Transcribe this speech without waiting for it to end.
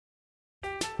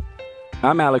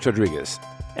I'm Alex Rodriguez.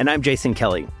 And I'm Jason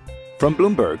Kelly. From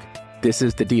Bloomberg, this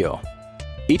is The Deal.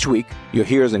 Each week, you'll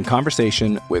hear us in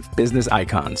conversation with business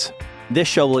icons. This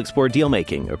show will explore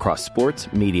deal-making across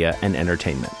sports, media, and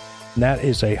entertainment. That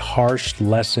is a harsh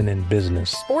lesson in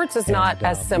business. Sports is not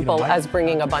as simple as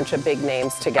bringing a bunch of big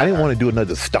names together. I didn't want to do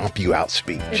another stomp you out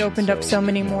speech. It opened up so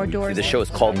many more doors. The show is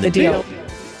called The Deal.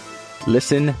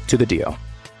 Listen to The Deal.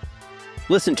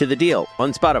 Listen to The Deal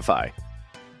on Spotify.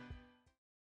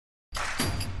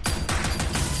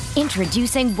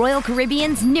 Introducing Royal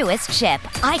Caribbean's newest ship,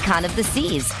 Icon of the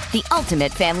Seas, the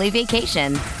ultimate family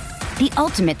vacation. The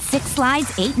ultimate 6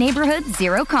 slides, 8 neighborhoods,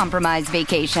 0 compromise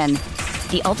vacation.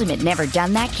 The ultimate never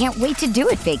done that, can't wait to do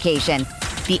it vacation.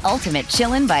 The ultimate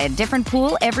chillin' by a different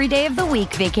pool every day of the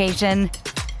week vacation.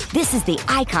 This is the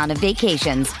Icon of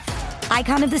vacations.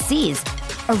 Icon of the Seas,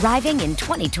 arriving in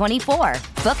 2024.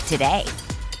 Book today.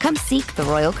 Come seek the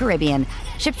Royal Caribbean.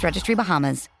 Ships Registry,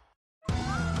 Bahamas.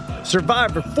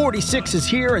 Survivor 46 is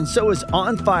here, and so is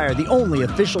On Fire, the only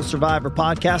official Survivor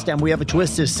podcast, and we have a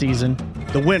twist this season.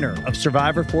 The winner of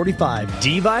Survivor 45,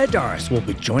 Dee Valladares, will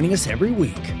be joining us every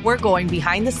week. We're going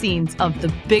behind the scenes of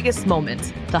the biggest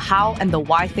moments, the how and the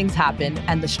why things happen,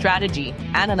 and the strategy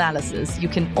and analysis you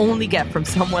can only get from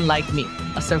someone like me,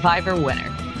 a Survivor winner.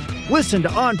 Listen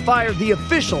to On Fire, the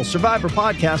official Survivor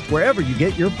podcast, wherever you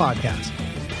get your podcasts.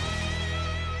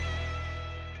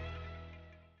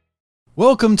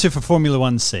 Welcome to For Formula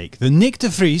One's Sake, the Nick de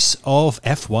Vries of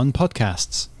F1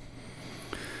 podcasts.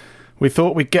 We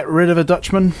thought we'd get rid of a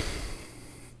Dutchman,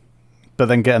 but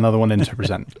then get another one in to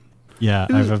present. Yeah,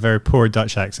 I have a very poor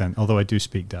Dutch accent, although I do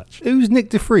speak Dutch. Who's Nick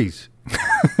de Vries?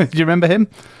 Do you remember him?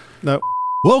 No.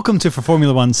 Welcome to For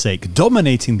Formula One's Sake,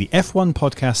 dominating the F1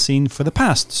 podcast scene for the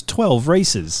past 12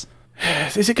 races.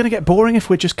 Is it going to get boring if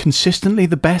we're just consistently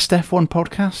the best F1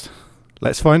 podcast?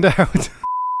 Let's find out.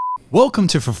 Welcome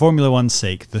to For Formula One's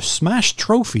Sake, the smash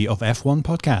trophy of F1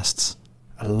 podcasts.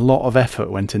 A lot of effort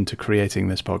went into creating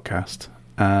this podcast,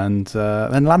 and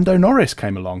then Lando Norris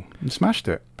came along and smashed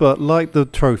it. But like the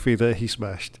trophy that he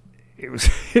smashed,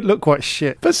 it looked quite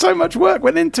shit. But so much work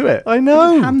went into it. I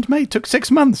know. It was handmade. Took 6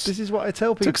 months. This is what I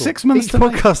tell people. Took 6 months Each to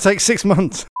make. podcast takes 6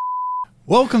 months.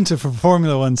 Welcome to For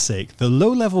Formula One's Sake, the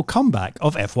low-level comeback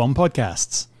of F1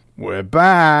 podcasts. We're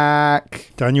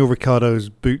back. Daniel Ricciardo's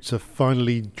boots are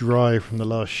finally dry from the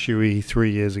last shoey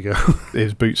 3 years ago.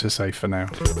 His boots are safe for now.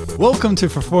 Welcome to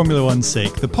For Formula One's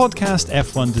Sake, the podcast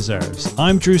F1 deserves.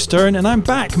 I'm Drew Stern, and I'm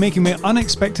back making my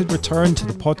unexpected return to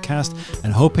the podcast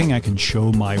and hoping I can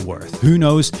show my worth. Who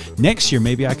knows, next year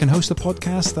maybe I can host a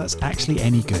podcast that's actually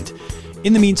any good.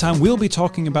 In the meantime, we'll be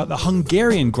talking about the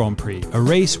Hungarian Grand Prix, a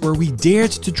race where we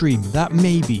dared to dream that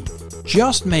maybe,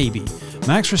 just maybe,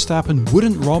 Max Verstappen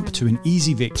wouldn't romp to an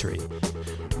easy victory.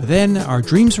 But then our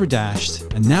dreams were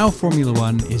dashed, and now Formula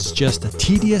One is just a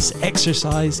tedious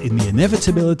exercise in the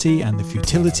inevitability and the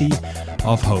futility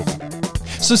of hope.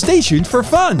 So stay tuned for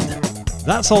fun!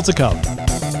 That's all to come.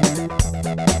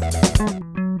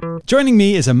 Joining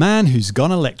me is a man who's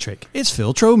gone electric. It's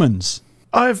Phil Tromans.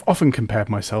 I've often compared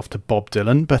myself to Bob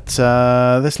Dylan, but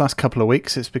this last couple of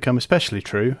weeks it's become especially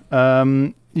true.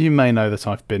 You may know that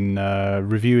I've been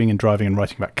reviewing and driving and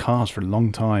writing about cars for a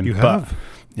long time. You have?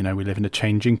 But, you know, we live in a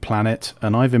changing planet,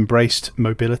 and I've embraced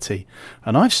mobility.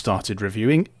 And I've started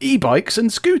reviewing e-bikes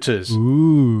and scooters.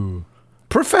 Ooh.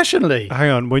 Professionally. Hang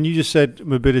on, when you just said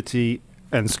mobility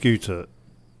and scooter,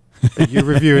 are you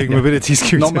reviewing mobility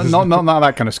scooters? Not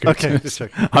that kind of scooter. Okay, just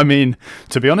checking. I mean,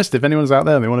 to be honest, if anyone's out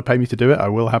there and they want to pay me to do it, I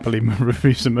will happily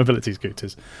review some mobility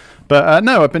scooters. But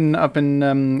no, I've been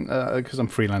because I'm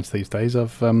freelance these days.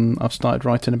 I've started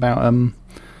writing about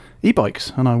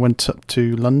e-bikes, and I went up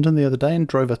to London the other day and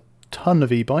drove a ton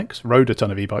of e-bikes. Rode a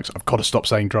ton of e-bikes. I've got to stop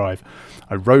saying drive.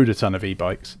 I rode a ton of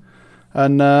e-bikes,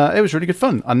 and it was really good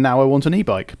fun. And now I want an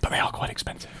e-bike, but they are quite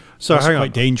expensive. So That's hang on.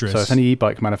 quite dangerous. So if any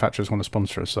e-bike manufacturers want to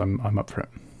sponsor us, I'm up for it.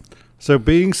 So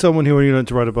being someone who only learned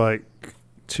to ride a bike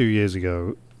 2 years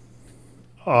ago,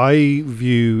 I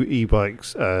view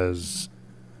e-bikes as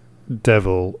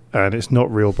devil, and it's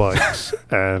not real bikes,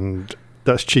 and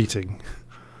that's cheating.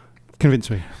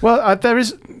 Convince me. Well, there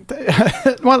is.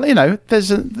 Well, you know,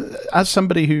 as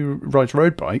somebody who rides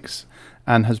road bikes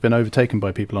and has been overtaken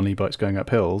by people on e-bikes going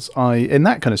up hills, in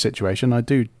that kind of situation, I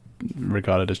do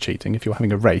regard it as cheating. If you're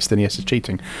having a race, then yes, it's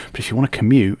cheating. But if you want to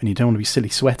commute and you don't want to be silly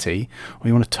sweaty, or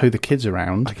you want to tow the kids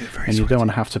around, and you don't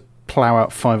want to have to plough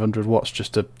out 500 watts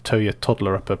just to tow your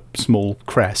toddler up a small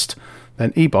crest,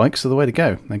 then e-bikes are the way to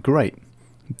go. They're great.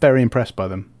 Very impressed by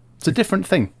them. It's a different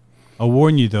thing. I'll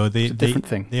warn you though, it's a different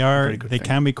thing. They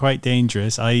can be quite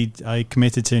dangerous. I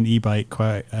committed to an e-bike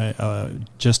quite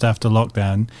just after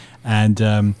lockdown,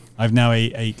 and I've now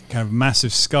a kind of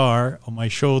massive scar on my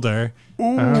shoulder.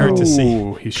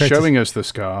 He's showing us the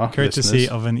scar. Courtesy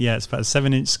of it's about a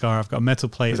 7-inch scar. I've got a metal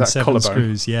plate and 7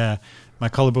 screws. Yeah, my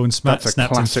collarbone snapped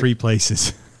in 3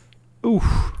 places. Ooh!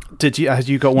 Had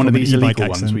you got one of these illegal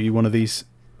ones? Were you one of these?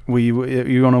 Were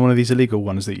you on one of these illegal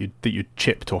ones that you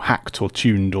chipped or hacked or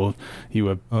tuned, or you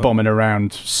were bombing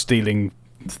around stealing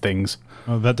things?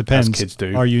 Well, that depends. As kids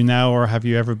do. Are you now, or have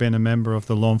you ever been a member of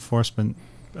the law enforcement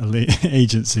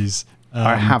agencies?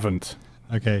 I haven't.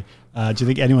 Okay. Do you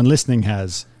think anyone listening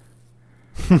has?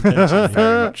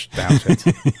 Very much doubt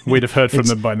it. We'd have heard from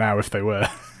them by now if they were.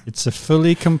 It's a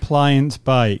fully compliant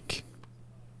bike.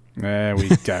 There we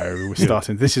go. We're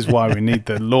starting. This is why we need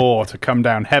the law to come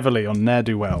down heavily on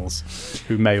ne'er-do-wells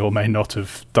who may or may not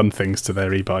have done things to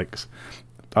their e-bikes.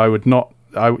 I would not.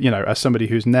 As somebody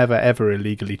who's never ever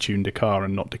illegally tuned a car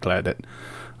and not declared it,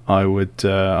 I would.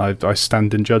 I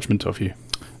stand in judgment of you.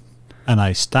 And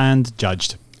I stand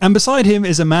judged. And beside him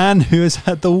is a man who has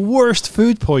had the worst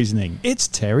food poisoning. It's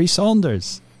Terry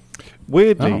Saunders.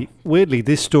 Weirdly,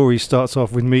 this story starts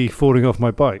off with me falling off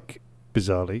my bike,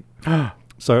 bizarrely.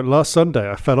 So last Sunday,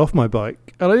 I fell off my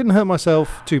bike, and I didn't hurt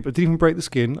myself too, but didn't even break the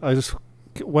skin. I just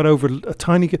went over a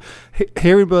tiny...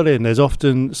 Here in Berlin, there's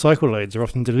often... Cycle lanes are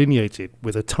often delineated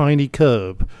with a tiny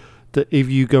curb that if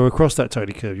you go across that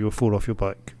tiny curb, you will fall off your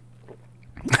bike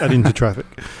and into traffic.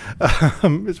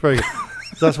 It's very good.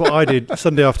 So that's what I did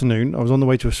Sunday afternoon. I was on the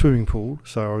way to a swimming pool,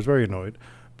 so I was very annoyed.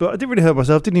 But I didn't really hurt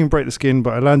myself, didn't even break the skin,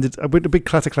 but I went a big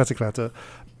clatter.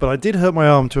 But I did hurt my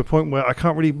arm to a point where I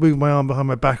can't really move my arm behind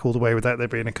my back all the way without there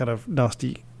being a kind of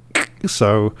nasty...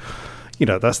 So,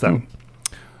 that's that.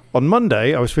 On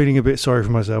Monday, I was feeling a bit sorry for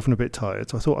myself and a bit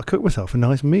tired, so I thought I'd cook myself a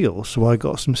nice meal. So I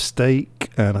got some steak,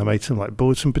 and I made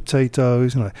boiled some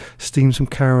potatoes, and I steamed some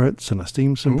carrots, and I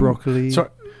steamed some broccoli. Sorry,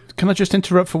 can I just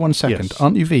interrupt for 1 second? Yes.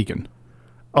 Aren't you vegan?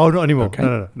 Oh, not anymore.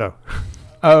 Okay. No.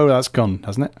 Oh, that's gone,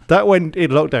 hasn't it? That went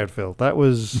in lockdown, Phil. That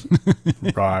was...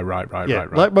 Right.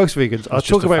 Like most vegans, I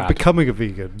talk about becoming a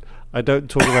vegan. I don't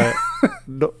talk about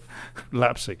not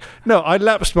lapsing. No, I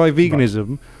lapsed my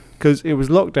veganism because it was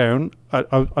lockdown.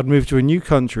 I'd moved to a new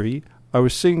country. I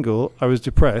was single. I was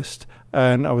depressed.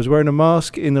 And I was wearing a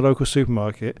mask in the local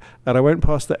supermarket. And I went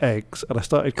past the eggs and I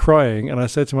started crying. And I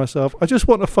said to myself, I just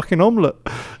want a fucking omelette.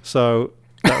 So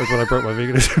that was when I broke my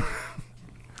veganism.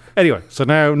 Anyway, so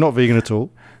now not vegan at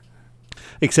all,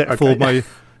 except for my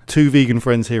 2 vegan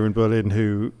friends here in Berlin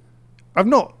who I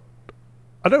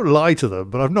don't lie to them,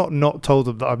 but I've not told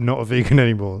them that I'm not a vegan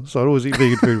anymore. So I always eat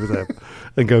vegan food with them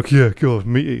and go, yeah, God,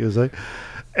 meat eaters, eh?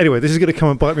 Anyway, this is going to come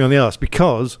and bite me on the ass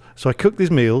so I cooked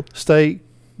this meal, steak,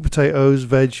 potatoes,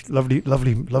 veg,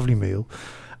 lovely meal.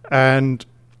 And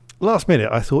last minute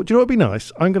I thought, do you know what would be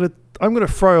nice? I'm going to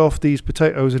fry off these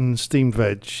potatoes and steamed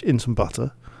veg in some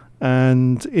butter.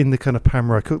 And in the kind of pan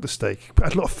where I cooked the steak,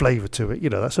 add a lot of flavour to it.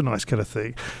 That's a nice kind of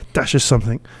thing. Dash of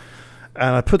something.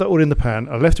 And I put that all in the pan.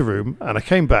 I left the room and I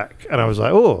came back and I was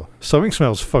like, oh, something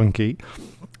smells funky.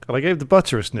 And I gave the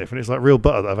butter a sniff, and it's like real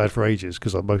butter that I've had for ages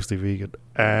because I'm mostly vegan.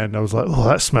 And I was like, oh,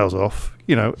 that smells off,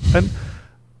 And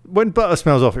when butter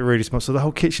smells off, it really smells. So the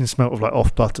whole kitchen smelled of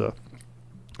off butter.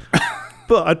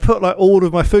 But I'd put all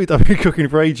of my food that I've been cooking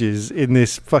for ages in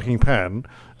this fucking pan.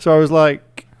 So I was like...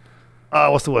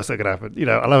 what's the worst that could happen?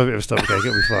 I'll have a bit of a stomachache,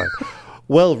 it'll be fine.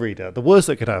 Well, reader, the worst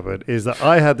that could happen is that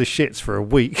I had the shits for a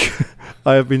week.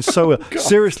 I have been so ill.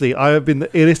 Seriously, I have been the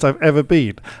illest I've ever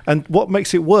been. And what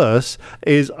makes it worse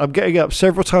is I'm getting up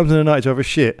several times in the night to have a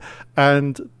shit,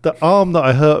 and the arm that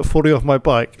I hurt falling off my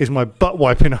bike is my butt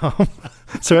wiping arm.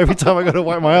 So every time I got to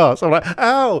wipe my ass, I'm like,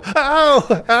 ow,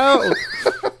 ow, ow.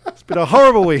 It's been a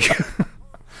horrible week.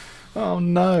 Oh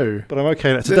no! But I'm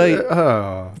okay now. Today,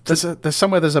 there's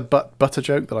somewhere there's a butter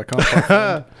joke that I can't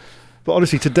find. But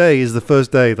honestly, today is the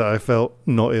first day that I felt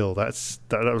not ill. That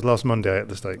was last Monday I ate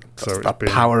the steak. So it's the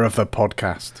power of the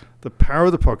podcast. The power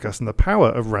of the podcast and the power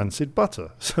of rancid butter.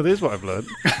 So there's what I've learned.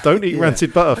 Don't eat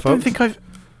rancid butter, folks.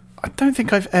 I don't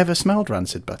think I've ever smelled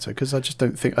rancid butter because I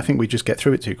think we just get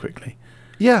through it too quickly.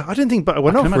 Yeah, I didn't think butter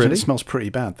went off really. It smells pretty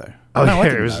bad though. Oh, no, yeah, I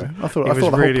didn't know. I thought the whole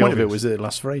point of it was that it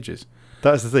lasts for ages.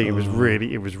 That's the thing. It was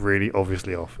really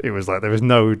obviously off. It was like there was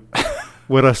no.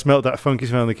 When I smelt that funky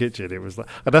smell in the kitchen, it was like,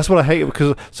 and that's what I hate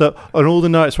because so on all the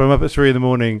nights where I'm up at 3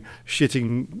 a.m,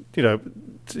 shitting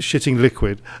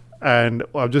liquid, and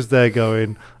I'm just there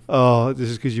going, oh, this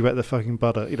is because you ate the fucking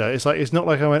butter. It's like it's not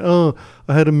like I went, oh,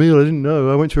 I had a meal, I didn't know,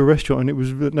 I went to a restaurant and it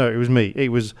was me. It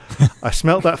was I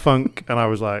smelt that funk and I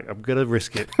was like, I'm gonna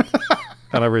risk it.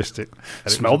 and I risked it.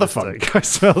 And Smell the funk. I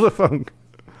smell the funk.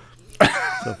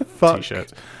 So fuck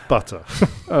T-shirt. butter.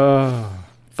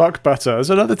 Fuck butter. There's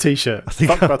another T-shirt.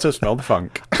 Fuck butter, smell the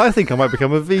funk. I think I might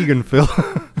become a vegan, Phil.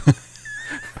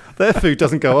 Their food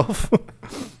doesn't go off.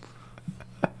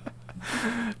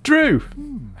 Drew,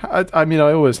 I mean,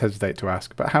 I always hesitate to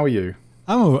ask, but how are you?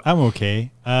 I'm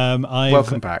okay.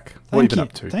 Welcome back. What have you been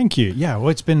up to? Thank you. Yeah, well,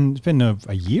 it's been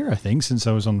a year, I think, since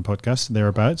I was on the podcast,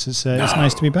 thereabouts. It's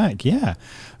nice to be back. Yeah,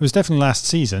 it was definitely last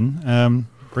season.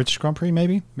 British Grand Prix,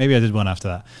 maybe I did one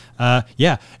after that.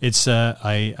 Yeah, it's a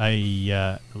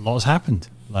lot has happened.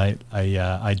 Like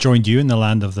I joined you in the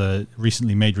land of the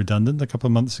recently made redundant a couple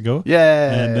of months ago.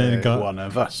 Yeah, and then one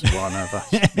of us.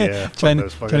 Yeah, trying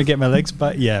to get my legs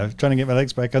back. Yeah, trying to get my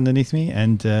legs back underneath me.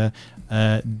 And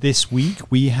this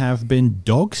week we have been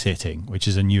dog sitting, which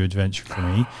is a new adventure for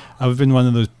me. I've been one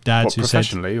of those dads who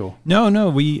professionally said, or no,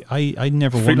 I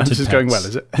never wanted pets. Is going well,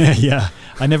 is it? Yeah,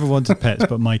 I never wanted pets,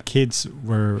 but my kids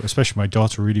were, especially my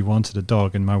daughter, really wanted a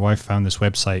dog, and my wife found this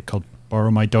website called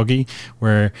Borrow My Doggy,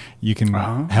 where you can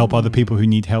help other people who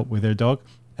need help with their dog.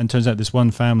 And turns out this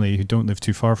one family who don't live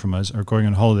too far from us are going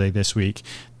on holiday this week,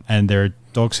 and their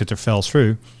dog sitter fell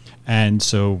through, and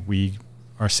so we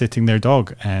are sitting their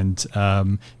dog. And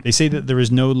they say that there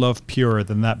is no love purer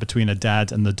than that between a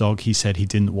dad and the dog he said he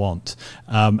didn't want,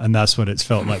 and that's what it's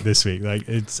felt like this week. Like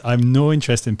I'm no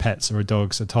interest in pets or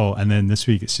dogs at all, and then this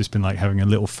week it's just been like having a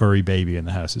little furry baby in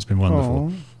the house. It's been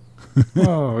wonderful.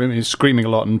 Oh, I mean, he's screaming a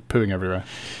lot and pooing everywhere.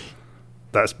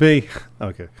 That's me.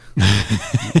 Okay.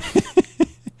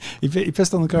 He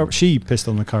pissed on the carpet. She pissed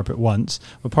on the carpet once.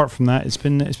 Apart from that, it's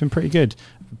been pretty good.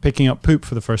 Picking up poop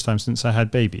for the first time since I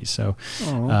had babies, so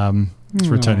it's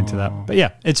returning to that. But yeah,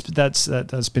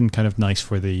 that's been kind of nice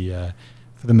for the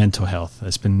mental health.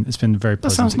 It's been a very pleasant that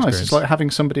sounds experience. Nice. It's like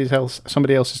having somebody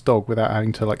else's dog without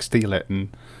having to like steal it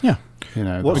and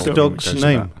What's the dog's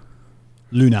name?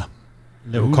 Luna.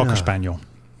 Little Cocker Spaniel.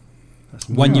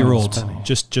 1 year old.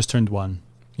 Just turned 1.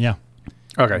 Yeah.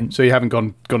 Okay, so you haven't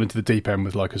gone into the deep end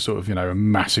with like a sort of, a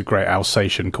massive great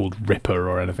Alsatian called Ripper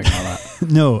or anything like that?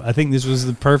 No, I think this was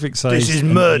the perfect size. This is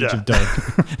murder. Age of dog.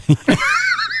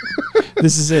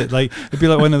 This is it. Like it'd be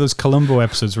like one of those Columbo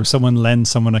episodes where someone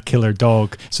lends someone a killer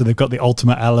dog, so they've got the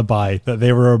ultimate alibi that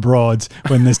they were abroad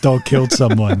when this dog killed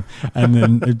someone, and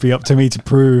then it'd be up to me to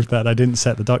prove that I didn't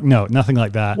set the dog. No, nothing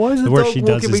like that. Why is the worst dog she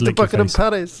does walking me is to lick your Buckingham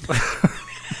face. Palace?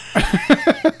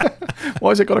 Why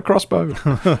has it got a crossbow?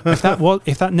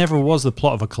 If that never was the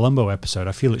plot of a Columbo episode,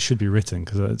 I feel it should be written,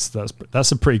 because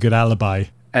that's a pretty good alibi.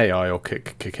 AI will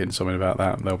kick in something about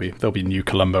that. There'll be new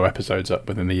Columbo episodes up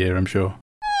within the year, I'm sure.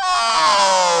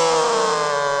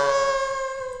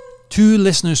 To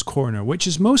Listener's Corner, which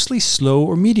is mostly slow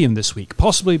or medium this week,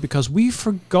 possibly because we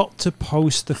forgot to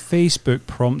post the Facebook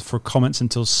prompt for comments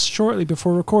until shortly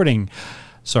before recording.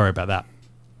 Sorry about that.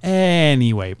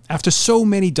 Anyway, after so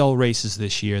many dull races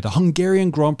this year, the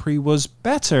Hungarian Grand Prix was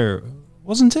better,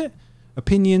 wasn't it?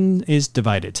 Opinion is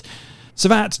divided.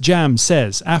 Savat Jam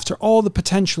says, after all the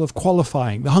potential of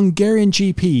qualifying, the Hungarian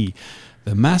GP,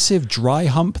 the massive dry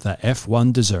hump that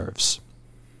F1 deserves.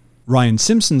 Ryan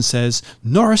Simpson says,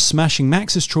 Norris smashing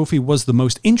Max's trophy was the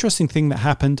most interesting thing that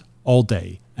happened all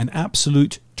day. An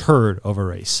absolute turd of a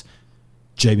race.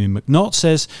 Jamie McNaught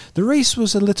says, the race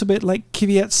was a little bit like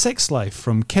Kvyat's sex life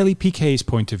from Kelly Piquet's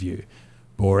point of view.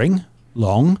 Boring,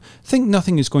 long, think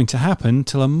nothing is going to happen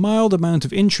till a mild amount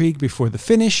of intrigue before the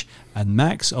finish, and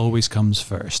Max always comes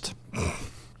first.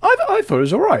 I thought it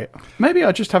was all right. Maybe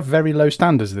I just have very low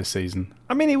standards this season.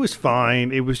 I mean, it was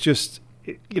fine. It was just,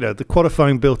 the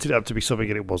qualifying built it up to be something,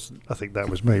 and it wasn't. I think that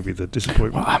was maybe the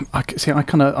disappointment.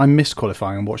 Well, I missed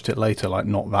qualifying and watched it later, like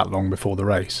not that long before the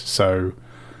race. So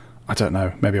I don't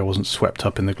know. Maybe I wasn't swept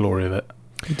up in the glory of it.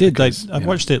 It did. I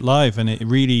watched it live, and it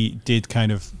really did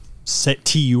kind of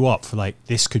tee you up for like,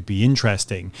 this could be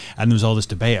interesting. And there was all this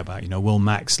debate about, will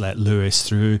Max let Lewis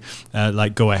through,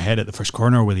 go ahead at the first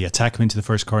corner, or will he attack him into the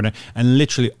first corner? And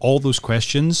literally all those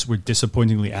questions were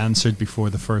disappointingly answered before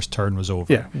the first turn was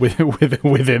over. Yeah,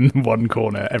 within one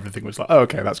corner, everything was like, oh,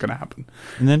 okay, that's going to happen.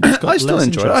 And then I still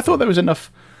enjoyed it. I thought there was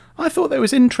enough. I thought there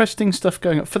was interesting stuff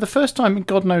going on for the first time in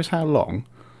God knows how long.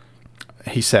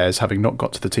 He says, having not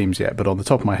got to the teams yet, but on the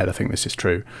top of my head, I think this is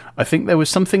true. I think there was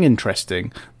something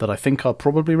interesting that I think I'll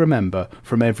probably remember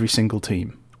from every single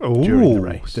team during the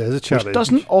race. There's a challenge. Which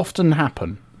doesn't often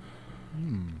happen.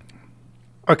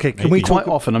 Okay, can we talk? Quite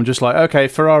often, I'm just like, okay,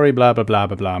 Ferrari, blah, blah, blah,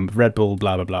 blah, blah, Red Bull,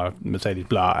 blah, blah, blah, Mercedes,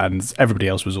 blah, and everybody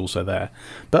else was also there.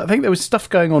 But I think there was stuff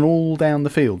going on all down the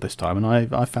field this time, and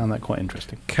I found that quite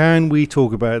interesting. Can we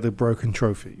talk about the broken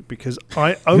trophy? Because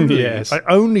I only Yes. I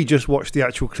only just watched the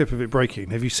actual clip of it breaking.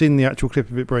 Have you seen the actual clip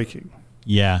of it breaking?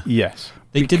 Yeah. Yes.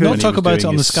 They did not talk about it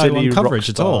on the Sky One coverage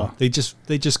at all. They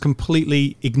just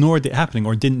completely ignored it happening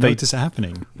or didn't notice it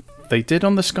happening. They did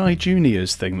on the Sky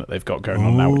Juniors thing that they've got going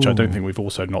on now, which I don't think we've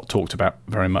also not talked about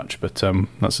very much, but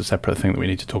that's a separate thing that we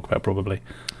need to talk about probably.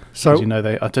 So, you know,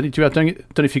 I don't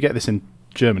know if you get this in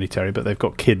Germany, Terry, but they've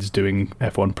got kids doing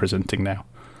F1 presenting now.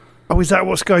 Oh, is that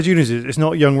what Sky Juniors is? It's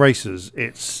not young racers,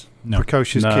 it's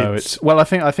precocious kids.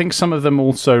 I think some of them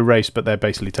also race, but they're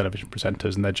basically television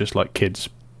presenters, and they're just like kids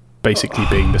basically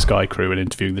being the Sky crew and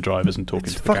interviewing the drivers and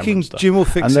talking to the camera and stuff. Jim will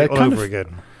fix it all over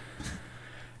again.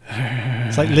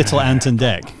 It's like Little Ant and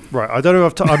Dec. Right, I don't know.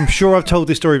 I'm sure I've told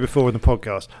this story before in the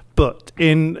podcast, but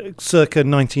in circa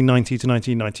 1990 to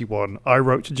 1991, I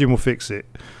wrote to Jim will fix it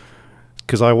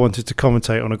because I wanted to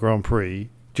commentate on a Grand Prix.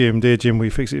 Dear Jim, will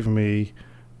you fix it for me?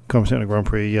 Commentate on a Grand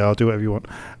Prix. Yeah, I'll do whatever you want.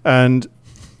 And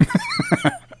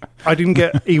I didn't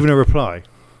get even a reply.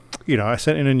 You know, I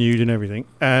sent in a nude and everything,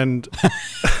 and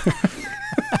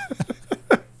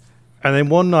and then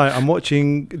one night I'm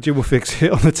watching Jim will fix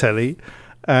it on the telly.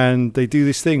 And they do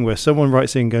this thing where someone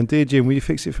writes in going, dear Jim, will you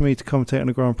fix it for me to commentate on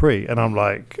the Grand Prix? And I'm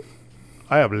like,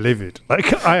 I am livid.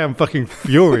 Like, I am fucking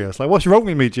furious. Like, what's wrong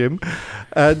with me, Jim?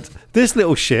 And this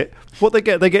little shit, what they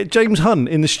get James Hunt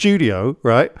in the studio,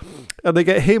 right? And they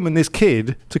get him and this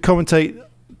kid to commentate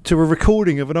to a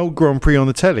recording of an old Grand Prix on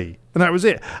the telly. And that was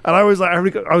it. And I was like,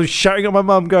 I was shouting at my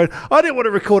mum going, I didn't want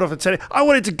to record off the telly. I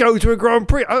wanted to go to a Grand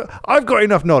Prix. I've got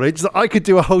enough knowledge that I could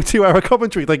do a whole 2-hour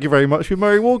commentary. Thank you very much with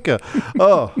Murray Walker.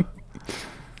 Oh.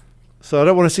 So I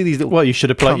don't want to see these little... Well, you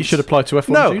should apply to F1 Juniors.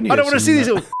 No, I don't want to see these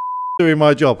little doing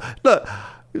my job. Look,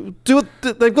 they've got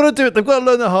to do it. They've got to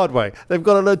learn the hard way. They've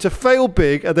got to learn to fail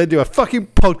big and then do a fucking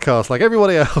podcast like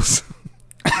everybody else.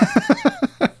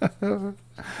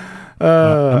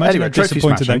 Imagine how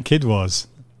disappointed that kid was.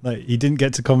 Like, he didn't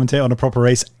get to commentate on a proper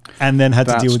race and then had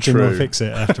to deal with Jim will fix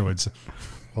it afterwards.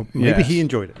 Well, maybe he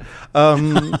enjoyed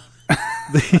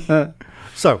it.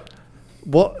 So,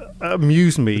 what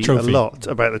amused me a lot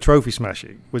about the trophy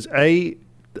smashing was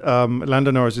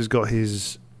Lando Norris has got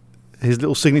his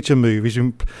little signature move. He's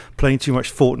been playing too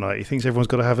much Fortnite. He thinks everyone's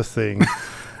got to have a thing.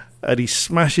 And he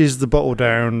smashes the bottle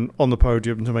down on the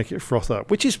podium to make it froth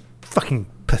up, which is fucking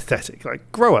pathetic.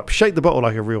 Like, grow up, shake the bottle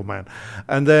like a real man.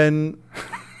 And then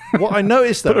what I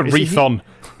noticed though, put a wreath on.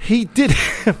 He did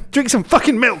drink some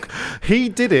fucking milk. He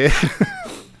did it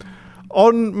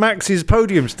on Max's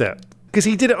podium step because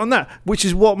he did it on that, which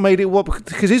is what made it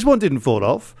because his one didn't fall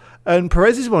off and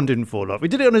Perez's one didn't fall off. He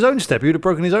did it on his own step. He would have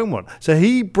broken his own one. So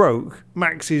he broke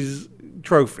Max's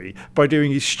trophy by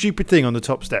doing his stupid thing on the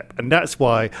top step, and that's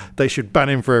why they should ban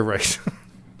him for a race.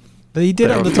 But he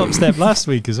did it on the top step last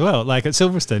week as well. Like at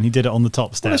Silverstone, he did it on the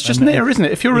top step. Well, it's just near, isn't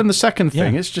it? If you're in the second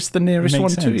thing, it's just the nearest one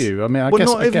to you. I mean, I guess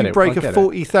not if you break a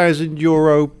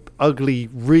 €40,000 ugly,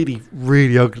 really,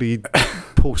 really ugly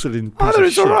porcelain piece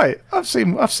it's all right. I've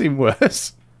seen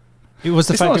worse. It was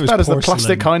the fact it was not as bad porcelain. as the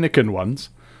plastic Heineken ones.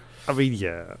 I mean,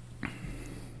 yeah.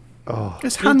 Oh,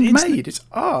 it's handmade. It's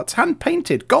art. It's hand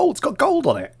painted. Gold. It's got gold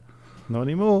on it. Not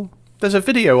anymore. There's a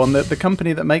video on the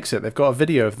company that makes it. They've got a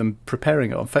video of them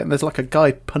preparing it. In fact, there's like a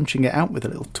guy punching it out with a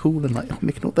little tool and like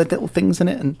making all the little things in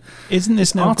it. And isn't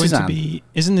this now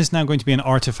going to be an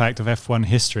artifact of F1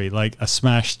 history, like a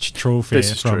smashed trophy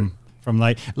from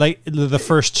like the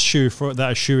first shoe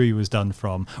that a shoey was done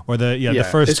from, or the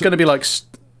first. It's going to be like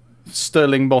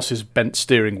Sterling Moss's bent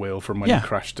steering wheel from when he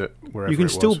crashed it. Wherever you can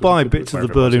still buy bits of the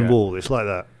Berlin Wall. It's like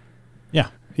that. Yeah.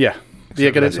 Yeah. You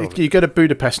go to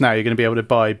Budapest now, you're going to be able to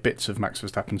buy bits of Max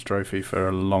Verstappen's trophy for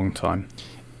a long time.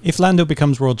 If Lando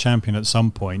becomes world champion at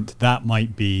some point, that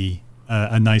might be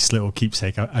a nice little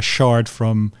keepsake, a shard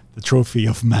from the trophy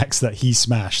of Max that he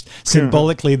smashed.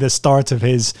 Symbolically, the start of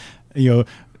his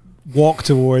walk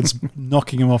towards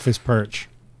knocking him off his perch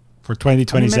for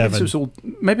 2027.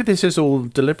 Maybe this is all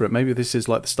deliberate. Maybe this is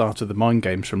like the start of the mind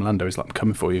games from Lando. He's like, I'm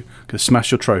coming for you. I'm going to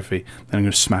smash your trophy, then I'm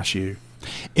going to smash you.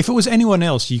 If it was anyone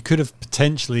else, you could have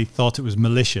potentially thought it was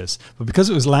malicious. But because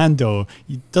it was Lando,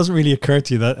 it doesn't really occur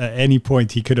to you that at any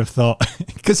point he could have thought...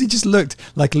 Because he just looked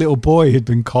like a little boy who'd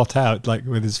been caught out like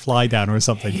with his fly down or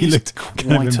something. He looked kind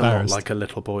of embarrassed. A lot like a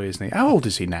little boy, isn't he? How old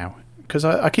is he now? Because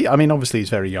I mean, obviously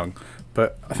he's very young,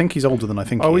 but I think he's older than I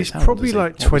think he is. He's probably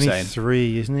like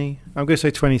 23, isn't he? I'm going to say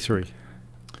 23.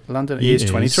 Lando, he is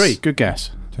 23. Good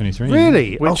guess. 23.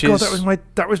 Really?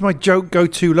 That was my joke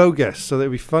go-to low guess, so that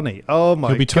would be funny. Oh my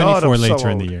god! He'll be 24 later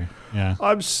in the year. Yeah.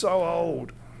 I'm so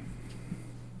old.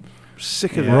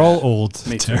 Sick of it. We're all old,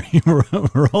 Terry.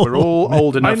 We're all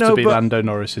old enough to be Lando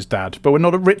Norris's dad, but we're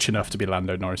not rich enough to be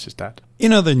Lando Norris's dad.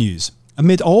 In other news,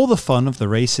 Amid all the fun of the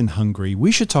race in Hungary,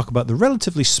 we should talk about the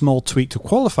relatively small tweak to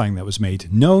qualifying that was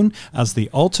made, known as the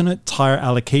alternate tyre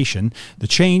allocation. The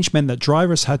change meant that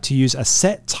drivers had to use a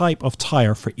set type of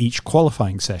tyre for each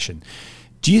qualifying session.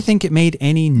 Do you think it made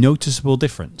any noticeable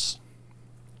difference?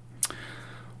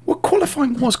 Well,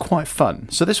 qualifying was quite fun.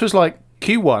 So this was like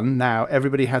Q1, now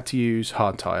everybody had to use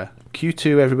hard tyre.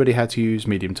 Q2, everybody had to use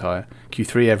medium tyre.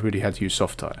 Q3, everybody had to use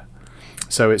soft tyre.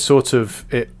 So it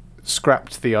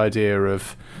scrapped the idea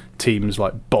of teams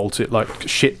like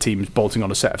shit teams bolting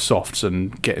on a set of softs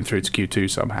and getting through to Q2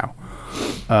 somehow.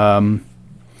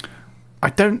 I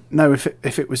don't know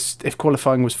if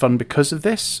qualifying was fun because of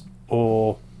this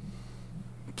or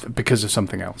because of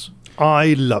something else.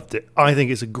 I loved it. I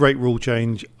think it's a great rule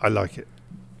change. I like it.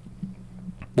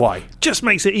 Why? Just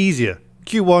makes it easier.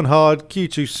 Q1 hard,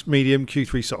 Q2 medium,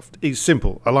 Q3 soft. It's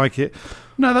simple. I like it.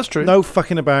 No, that's true. No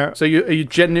fucking about. So are you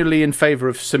genuinely in favour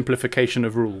of simplification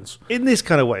of rules? In this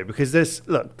kind of way, because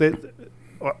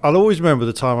I'll always remember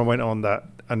the time I went on that,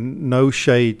 and no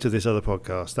shade to this other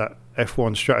podcast, that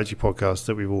F1 strategy podcast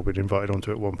that we've all been invited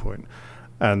onto at one point.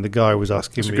 And the guy was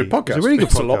asking me... It's a good podcast. It's a really good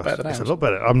podcast. A lot better than It's a lot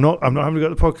better. I'm not having a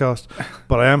go at the podcast,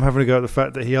 but I am having a go at the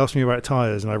fact that he asked me about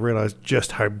tyres, and I realised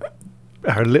just how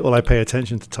little I pay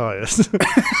attention to tyres.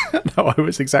 No, I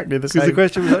was exactly the same. Because the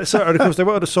question was like, so, and of course, they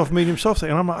wanted a soft, medium, soft thing.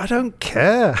 And I'm like, I don't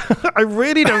care. I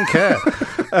really don't care.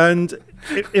 And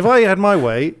if I had my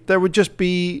way, there would just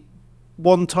be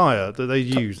one tyre that they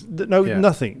use.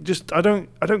 Nothing. Just I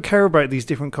don't care about these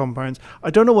different compounds. I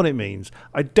don't know what it means.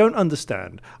 I don't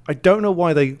understand. I don't know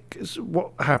why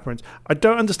what happens. I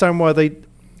don't understand why they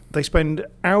spend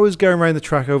hours going around the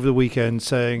track over the weekend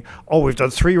saying, oh, we've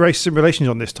done 3 race simulations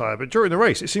on this tyre, but during the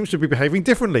race it seems to be behaving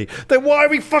differently. Then why are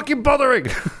we fucking bothering?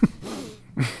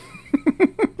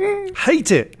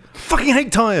 Hate it. Fucking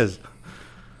hate tyres.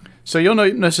 So you're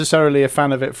not necessarily a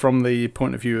fan of it from the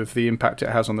point of view of the impact it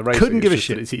has on the race. Couldn't give a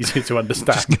shit. It's easy to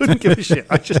understand. Just couldn't give a shit.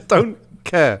 I just don't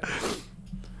care.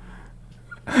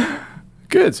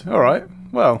 Good. All right.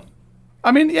 Well,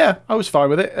 I mean, yeah, I was fine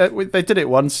with it. They did it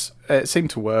once. It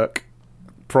seemed to work.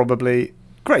 Probably.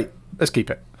 Great. Let's keep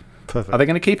it. Perfect. Are they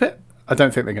going to keep it? I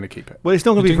don't think they're going to keep it. Well, it's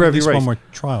not going to be for every race. One more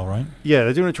trial, right? Yeah,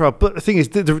 they're doing a trial. But the thing is,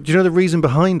 do you know the reason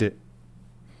behind it?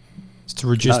 It's to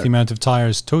reduce the amount of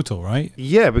tyres total, right?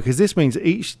 Yeah, because this means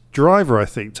each driver, I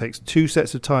think, takes 2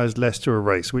 sets of tyres less to a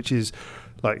race, which is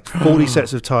like 40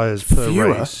 sets of tyres per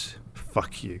race.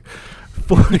 Fuck you.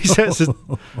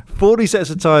 40 sets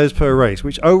of tyres per race,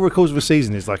 which over the course of a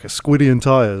season is like a squillion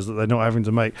tyres that they're not having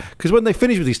to make. Because when they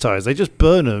finish with these tyres, they just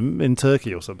burn them in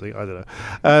Turkey or something. I don't know.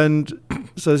 And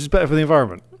so this is better for the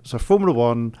environment. So Formula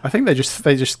One... I think they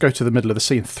just go to the middle of the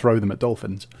sea and throw them at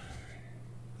dolphins.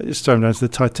 They just throw them down to the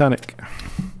Titanic.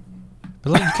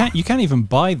 But like you can't even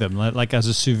buy them like as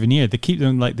a souvenir. They keep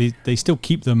them they still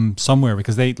keep them somewhere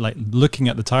because they like looking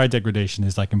at the tyre degradation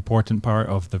is like important part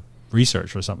of the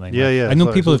research or something. Yeah. I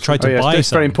know people have tried to buy. It's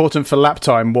very important for lap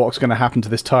time. What's going to happen to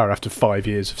this tyre after 5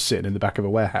 years of sitting in the back of a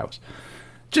warehouse?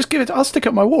 Just give it. I'll stick it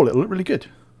on my wall. It'll look really good.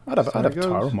 I'd have a tyre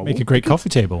on my wall. Make a great coffee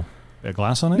table. Bit of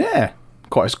glass on it. Yeah,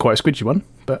 quite a squidgy one,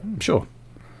 but I'm sure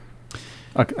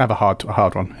I could have a hard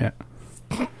one. Yeah.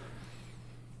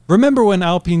 Remember when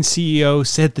Alpine CEO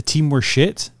said the team were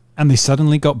shit and they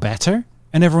suddenly got better?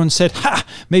 And everyone said, ha,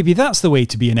 maybe that's the way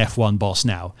to be an F1 boss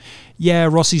now. Yeah,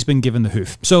 Rossi's been given the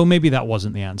hoof, so maybe that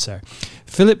wasn't the answer.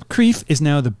 Philip Krief is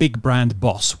now the big brand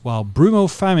boss, while Bruno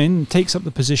Famin takes up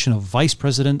the position of vice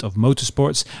president of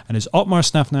motorsports and is Otmar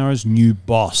Szafnauer's new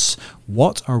boss.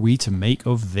 What are we to make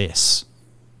of this?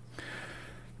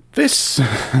 This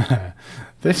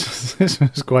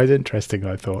was quite interesting,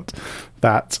 I thought.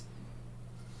 That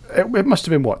it must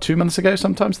have been, 2 months ago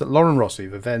sometimes, that Laurent Rossi,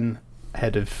 the then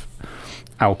head of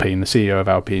Alpine, the CEO of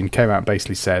Alpine, came out and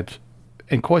basically said,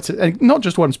 not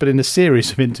just once, but in a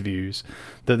series of interviews,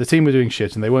 that the team were doing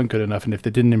shit and they weren't good enough, and if they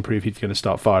didn't improve, he's going to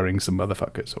start firing some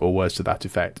motherfuckers, or words to that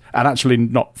effect. And actually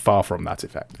not far from that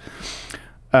effect.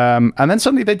 And then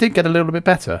suddenly they did get a little bit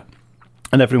better.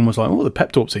 And everyone was like, oh, the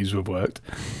pep talk seems to have worked.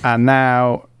 And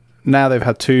now they've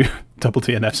had 2 double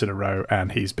DNFs in a row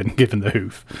and he's been given the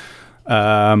hoof.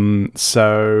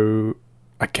 So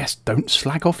I guess don't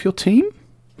slag off your team.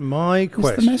 My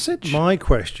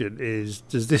question is,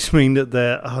 does this mean that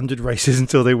they're 100 races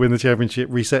until they win the championship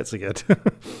resets again?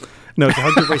 No, it's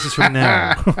 100 races from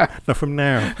now. No, from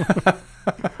now.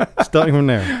 Starting from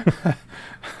now.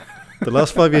 The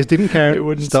last 5 years didn't count. It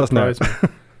wouldn't surprise me.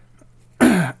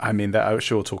 I mean, I'm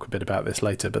sure we'll talk a bit about this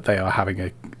later, but they are having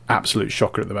an absolute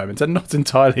shocker at the moment, and not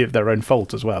entirely of their own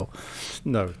fault as well.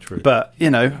 No, true. But,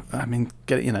 I mean,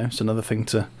 it's another thing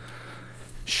to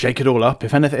shake it all up.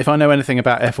 If I know anything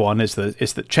about F1,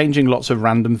 is that changing lots of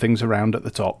random things around at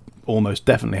the top almost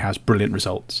definitely has brilliant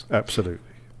results. Absolutely.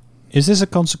 Is this a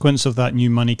consequence of that new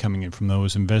money coming in from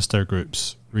those investor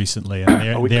groups recently?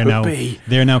 And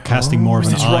they're now casting more of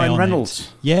an eye Ryan on Reynolds. it.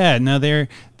 Yeah, now they're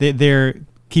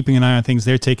keeping an eye on things.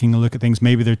 They're taking a look at things.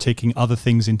 Maybe they're taking other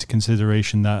things into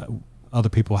consideration that other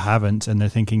people haven't, and they're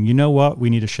thinking, you know what, we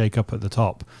need a shake up at the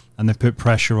top, and they've put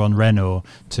pressure on Renault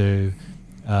to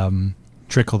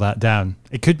trickle that down.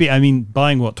 It could be,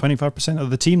 buying 25% of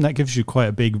the team, that gives you quite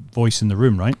a big voice in the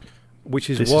room, right? Which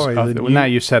is why now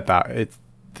you've said that,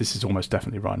 this is almost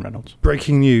definitely Ryan Reynolds.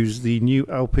 Breaking news: the new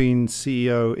Alpine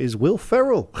CEO is Will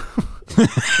Ferrell.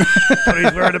 But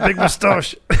he's wearing a big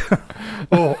moustache.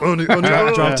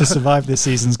 Drive to Survive this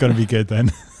season's going to be good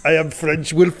then. I am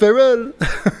French Will Ferrell.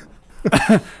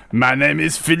 My name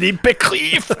is Philippe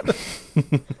Criff.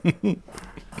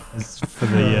 For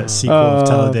the sequel of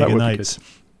Talladega Nights.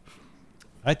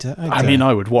 I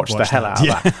would watch the hell out of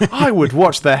that. I would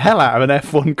watch the hell out of an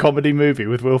F1 comedy movie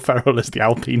with Will Ferrell as the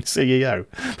Alpine CEO.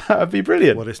 That would be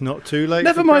brilliant. Well, it's not too late.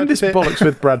 Never mind this bollocks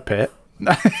with Brad Pitt.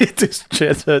 Just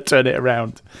turn it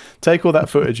around. Take all that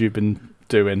footage you've been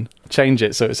doing, change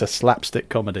it so it's a slapstick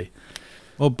comedy.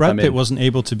 Well, Brad Pitt wasn't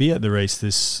able to be at the race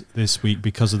this week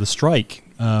because of the strike.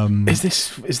 Is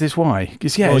this why?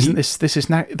 Because this is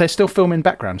now they're still filming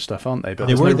background stuff, aren't they? But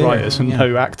there's no writers and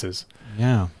no actors.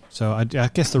 Yeah. So I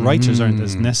guess the writers aren't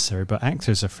as necessary, but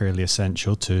actors are fairly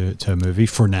essential to a movie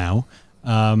for now.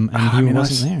 And he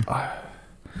wasn't there.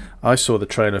 I saw the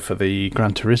trailer for the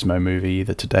Gran Turismo movie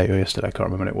either today or yesterday. I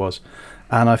can't remember when it was.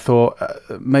 And I thought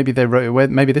maybe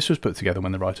this was put together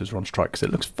when the writers were on strike because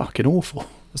it looks fucking awful.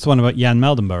 That's the one about Jan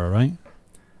Meldenborough, right?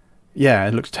 Yeah,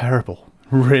 it looks terrible,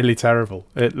 really terrible.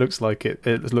 It looks like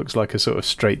it looks like a sort of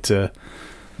straight to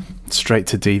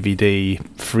DVD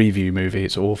Freeview movie.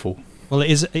 It's awful. Well,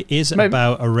 it is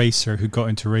about a racer who got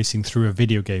into racing through a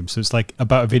video game. So it's like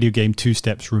about a video game 2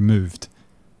 steps removed.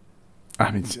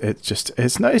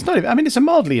 It's not even, it's a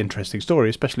mildly interesting story,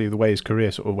 especially the way his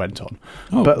career sort of went on.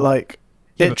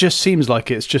 It just seems like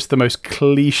it's just the most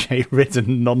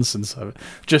cliche-ridden nonsense of it.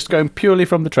 Just going purely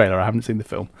from the trailer. I haven't seen the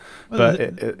film, but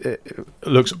it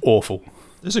looks awful.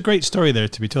 There's a great story there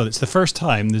to be told. It's the first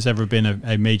time there's ever been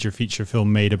a major feature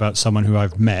film made about someone who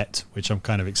I've met, which I'm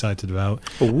kind of excited about.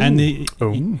 Ooh. And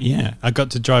I got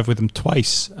to drive with him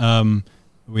twice, because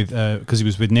he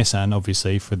was with Nissan,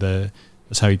 obviously.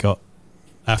 That's how he got,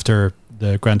 after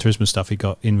the Gran Turismo stuff, he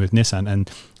got in with Nissan. And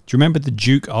do you remember the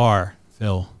Duke R,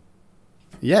 Phil?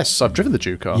 Yes, I've driven the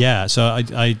Duke R. Yeah, so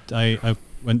I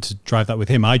went to drive that with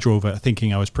him. I drove it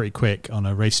thinking I was pretty quick on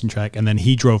a racing track, and then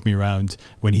he drove me around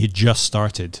when he had just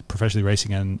started professionally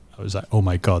racing, and I was like, oh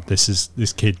my god, this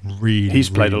kid really he's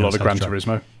played really a lot of Gran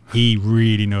Turismo. He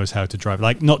really knows how to drive,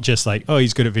 like not just like, oh,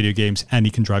 he's good at video games and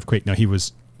he can drive quick. No,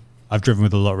 I've driven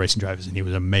with a lot of racing drivers and he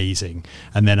was amazing.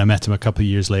 And then I met him a couple of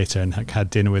years later and had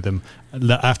dinner with him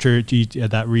after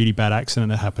that really bad accident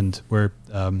that happened where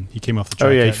he came off the track.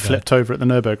 Oh yeah, he flipped over at the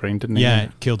Nürburgring, didn't he? Yeah,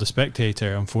 killed a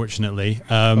spectator, unfortunately,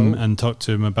 and talked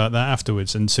to him about that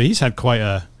afterwards. And so he's had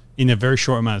in a very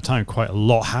short amount of time, quite a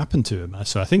lot happened to him.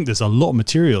 So I think there's a lot of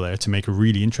material there to make a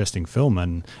really interesting film,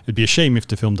 and it'd be a shame if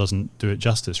the film doesn't do it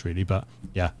justice, really. But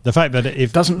yeah, the fact that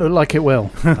it doesn't look like it will.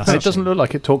 It doesn't look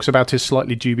like it talks about his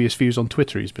slightly dubious views on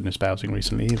Twitter he's been espousing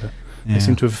recently either. Yeah. They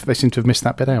seem to have missed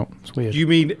that bit out. It's weird. You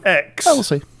mean X? Oh, we'll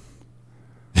see.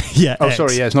 Yeah. Oh, X.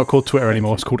 Sorry. Yeah, it's not called Twitter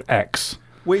anymore. It's called X.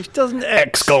 Which doesn't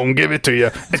X gonna give it to you.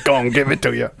 It's gonna give it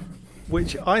to you.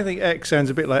 Which I think X sounds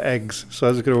a bit like eggs, so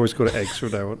I was going to always call it X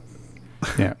from now on.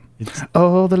 Yeah.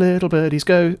 Oh, the little birdies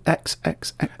go X,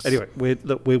 X, X. Anyway,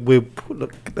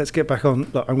 let's get back on.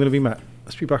 Look, I'm going to be Matt.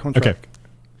 Let's be back on track.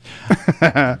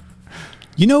 Okay.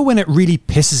 You know when it really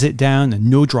pisses it down and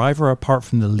no driver apart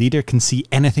from the leader can see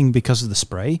anything because of the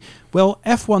spray? Well,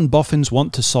 F1 boffins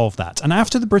want to solve that. And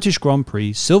after the British Grand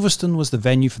Prix, Silverstone was the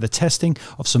venue for the testing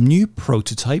of some new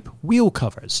prototype wheel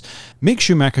covers. Mick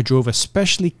Schumacher drove a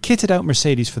specially kitted out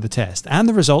Mercedes for the test, and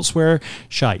the results were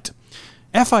shite.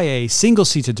 FIA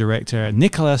single-seater director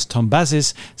Nicolas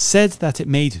Tombazis said that it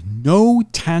made no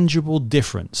tangible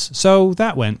difference. So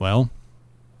that went well.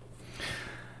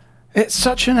 It's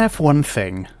such an F1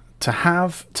 thing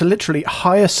to literally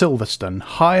hire Silverstone,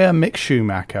 hire Mick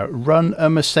Schumacher, run a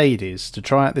Mercedes to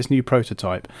try out this new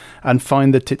prototype and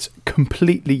find that it's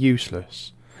completely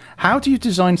useless. How do you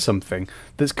design something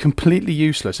that's completely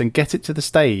useless and get it to the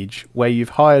stage where you've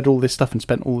hired all this stuff and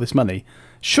spent all this money?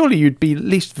 Surely you'd be at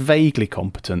least vaguely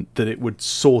competent that it would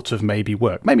sort of maybe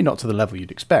work. Maybe not to the level you'd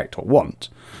expect or want,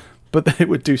 but that it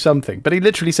would do something. But he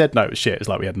literally said, no, it was shit. It's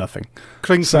like we had nothing.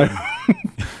 Clink. So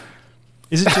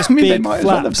Is it just I mean, they big might as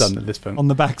well have flaps done at this point. on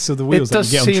the backs of the wheels? It does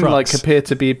that you get on seem trucks? like appear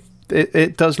to be.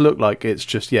 It does look like it's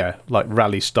just like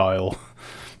rally style,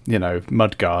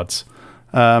 mud guards,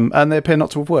 and they appear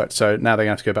not to have worked. So now they're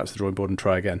going to have to go back to the drawing board and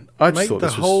try again. I just thought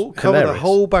this was cover hilarious. the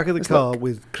whole back of the car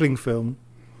with cling film.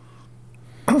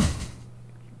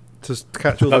 To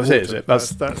catch all the water. Is it?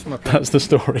 That's my point. That's the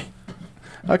story.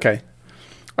 Okay.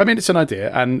 I mean, it's an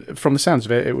idea, and from the sounds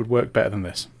of it, it would work better than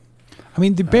this. I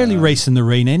mean, they barely race in the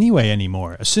rain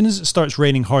anymore. As soon as it starts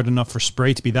raining hard enough for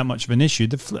spray to be that much of an issue,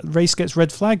 the race gets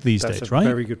red flagged these days, right? That's a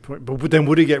very good point. But then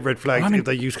would it get red flagged if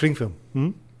they use cling film?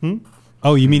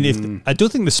 Oh, you mean I don't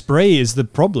think the spray is the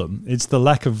problem. It's the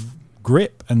lack of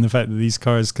grip and the fact that these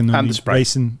cars can only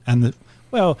race in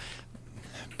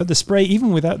but the spray,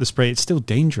 even without the spray, it's still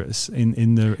dangerous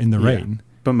in the rain.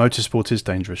 But motorsport is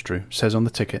dangerous, Drew. Says on the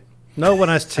ticket. No one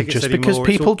has tickets just anymore. Because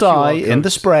people die in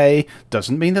the spray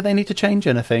doesn't mean that they need to change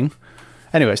anything.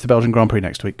 Anyway, it's the Belgian Grand Prix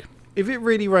next week. If it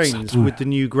really rains with the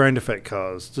new ground effect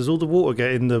cars, does all the water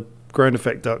get in the ground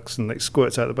effect ducts and it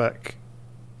squirts out the back?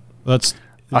 That's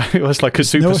it was like a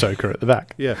super soaker at the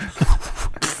back. Yeah.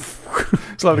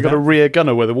 It's like they've got a rear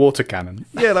gunner with a water cannon.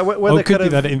 Yeah, like when they're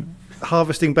kind of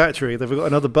harvesting battery, they've got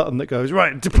another button that goes,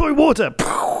 right, deploy water.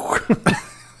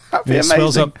 It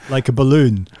swells up like a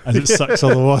balloon as it sucks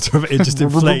all the water. It just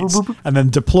inflates and then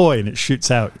deploy and it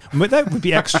shoots out. But that would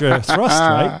be extra thrust,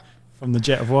 right, from the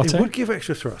jet of water? It would give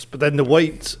extra thrust, but then the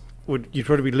weight you'd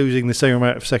probably be losing the same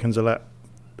amount of seconds a lap.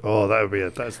 Oh, that would be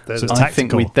it. I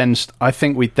think we'd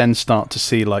then start to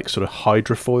see like sort of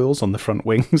hydrofoils on the front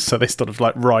wings, so they sort of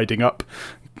like riding up,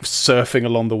 surfing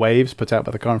along the waves put out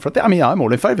by the car in front. I mean, I'm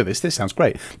all in favour of this. This sounds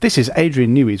great. This is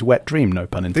Adrian Newey's wet dream, no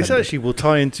pun intended. This actually will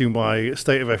tie into my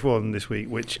state of F1 this week,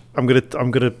 which I'm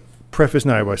gonna preface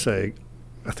now by saying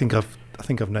I think I've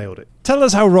nailed it. Tell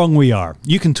us how wrong we are.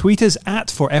 You can tweet us at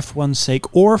For F1's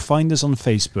Sake or find us on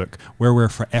Facebook where we're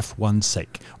For F1's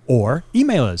Sake, or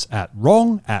email us at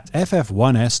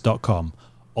wrong@ff1s.com.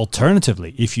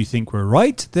 Alternatively, if you think we're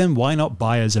right, then why not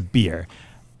buy us a beer?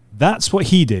 That's what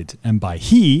he did, and by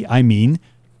he, I mean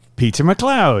Peter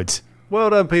McLeod. Well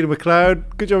done, Peter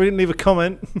McLeod. Good job he didn't leave a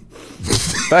comment.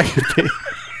 Thank you, Peter.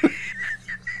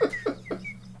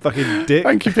 Fucking dick.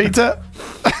 Thank you, Peter.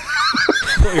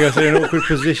 What, you're going to say in an awkward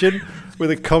position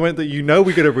with a comment that we're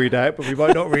going to read out, but we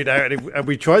might not read out, and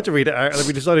we tried to read it out, and then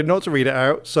we decided not to read it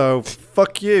out, so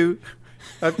fuck you.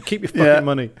 Keep your fucking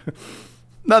money.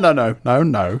 No. Thank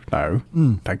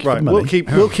you for the money.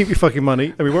 We'll keep your fucking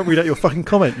money, and we won't read out your fucking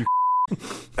comment, you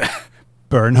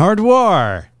Bernhard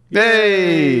War.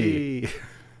 Yay!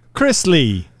 Chris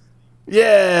Lee.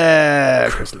 Yeah!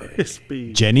 Chris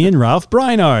Lee. Jenny and Ralph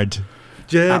Breinard.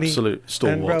 Jenny absolute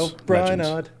stalwarts. And Ralph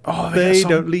Breinard. Oh, they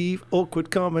don't leave awkward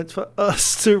comments for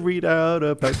us to read out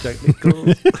about Jack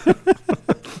Nicholls.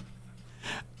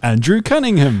 Andrew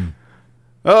Cunningham.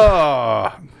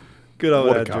 Oh, good old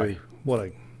what Andrew. A guy.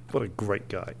 What a great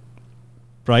guy.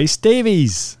 Bryce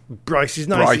Davies. Bryce is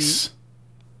nice.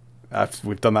 Bryce.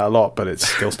 We've done that a lot, but it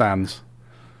still stands.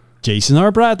 Jason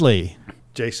R. Bradley.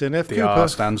 Jason F. The Cooper. R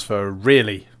stands for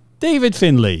really. David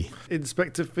Findlay.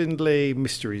 Inspector Findlay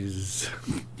Mysteries.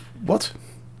 What?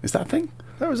 Is that a thing?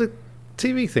 That was a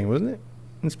TV thing, wasn't it?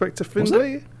 Inspector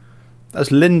Findlay?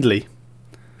 That's Lindley.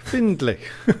 Findlay.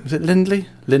 Was it Lindley?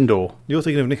 Lindor. You're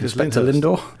thinking of Nicholas Inspector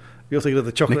Lindor. Lindor? You're thinking of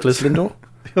the chocolates. Nicholas Lindor?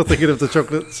 You're thinking of the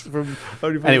chocolates from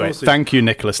Only for Anyway, Horses. thank you,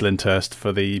 Nicholas Lyndhurst,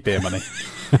 for the beer money.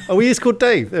 Oh, he is called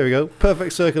Dave. There we go.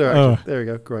 Perfect circular action. Oh. There we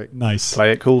go. Great. Nice.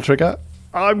 Play it cool, Trigger.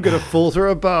 I'm going to fall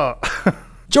through a bar.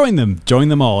 Join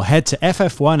them all. Head to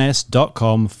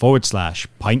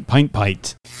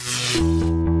ff1s.com/pint.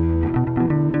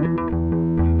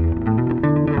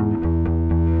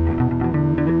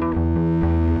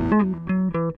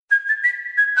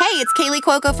 Hey, it's Kaylee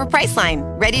Cuoco for Priceline.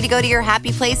 Ready to go to your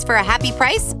happy place for a happy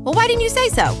price? Well, why didn't you say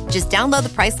so? Just download the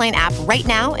Priceline app right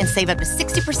now and save up to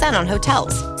 60% on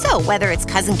hotels. So whether it's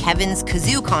Cousin Kevin's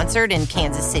Kazoo Concert in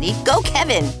Kansas City, go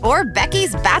Kevin, or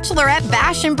Becky's Bachelorette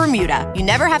Bash in Bermuda, you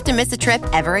never have to miss a trip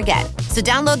ever again. So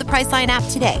download the Priceline app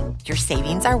today. Your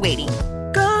savings are waiting.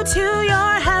 Go to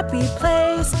your happy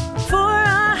place for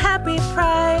a happy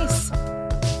price.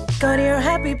 Go to your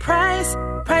happy price,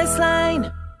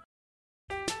 Priceline.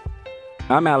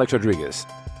 I'm Alex Rodriguez.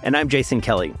 And I'm Jason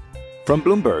Kelly. From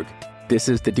Bloomberg, this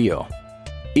is The Deal.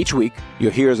 Each week,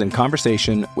 you'll hear us in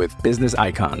conversation with business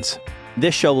icons.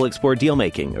 This show will explore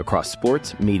deal-making across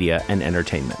sports, media, and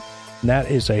entertainment. That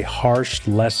is a harsh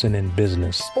lesson in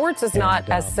business. Sports is not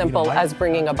as simple as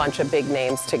bringing a bunch of big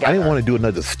names together. I didn't want to do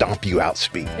another stomp you out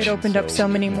speech. It opened up so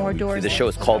many more doors. The show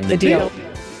is called The Deal.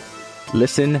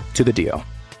 Listen to The Deal.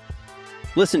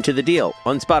 Listen to The Deal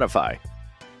on Spotify.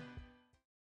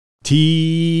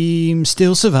 Teams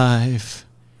still survive.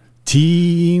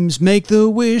 Teams make the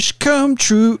wish come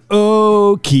true.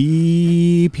 Oh,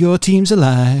 keep your teams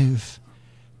alive.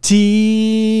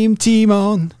 Team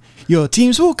on. Your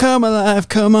teams will come alive.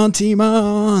 Come on, team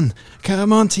on.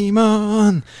 Come on, team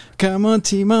on. Come on,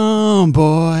 team on,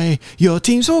 boy. Your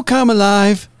teams will come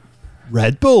alive.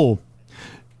 Red Bull.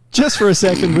 Just for a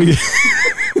second, we...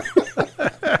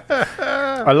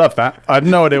 I love that. I have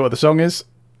no idea what the song is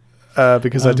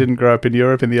because I didn't grow up in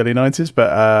Europe in the early 90s,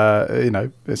 but,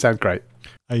 it sounds great.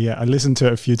 Yeah, I listened to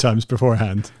it a few times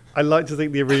beforehand. I like to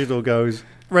think the original goes,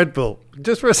 Red Bull,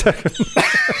 just for a second.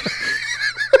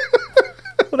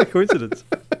 What a coincidence.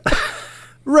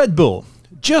 Red Bull.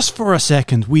 Just for a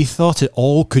second, we thought it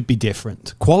all could be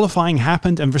different. Qualifying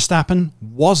happened and Verstappen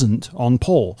wasn't on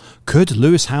pole. Could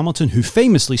Lewis Hamilton, who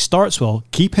famously starts well,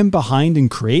 keep him behind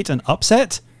and create an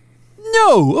upset?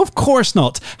 No, of course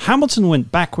not. Hamilton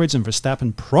went backwards and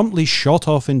Verstappen promptly shot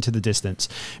off into the distance.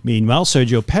 Meanwhile,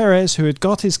 Sergio Perez, who had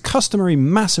got his customary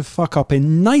massive fuck-up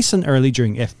in nice and early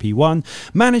during FP1,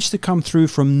 managed to come through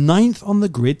from 9th on the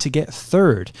grid to get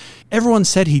 3rd. Everyone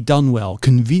said he'd done well,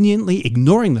 conveniently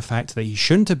ignoring the fact that he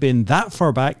shouldn't have been that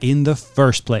far back in the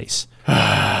first place.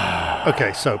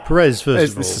 Okay, so Perez,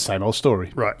 first of all. It's the same old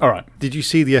story. Right. All right. Did you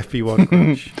see the FP1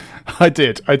 crash? I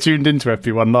did. I tuned into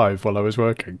FP1 Live while I was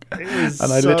working. And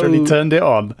I literally turned it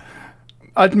on.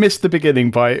 I'd missed the beginning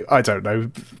by, I don't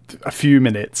know, a few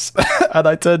minutes. And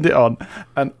I turned it on.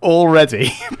 And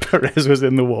already Perez was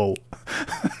in the wall.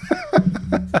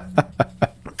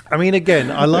 I mean, again,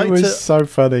 it was so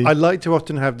funny. I like to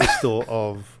often have this thought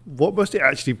of what must it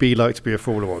actually be like to be a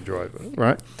Formula One driver,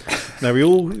 right? Now we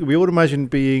all imagine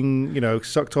being,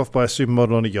 sucked off by a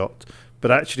supermodel on a yacht,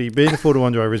 but actually being a Formula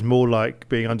One driver is more like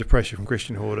being under pressure from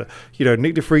Christian Horner.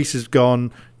 Nick de Vries is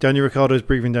gone, Daniel Ricciardo's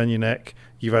breathing down your neck.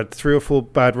 You've had 3 or 4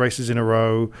 bad races in a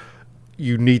row.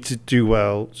 You need to do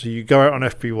well, so you go out on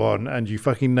FP1 and you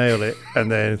fucking nail it,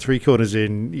 and then 3 corners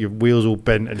in, your wheels all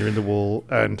bent and you're in the wall,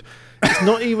 and it's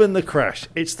not even the crash.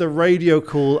 It's the radio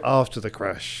call after the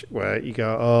crash where you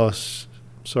go, "Oh,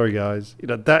 sorry guys."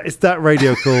 That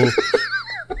radio call.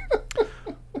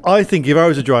 I think if I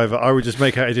was a driver, I would just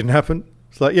make out it didn't happen.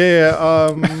 It's like, the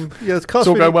car's it's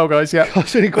all going well, guys. Yeah,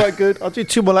 car's feeling quite good. I'll do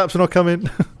 2 more laps and I'll come in.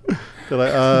 They're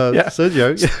like,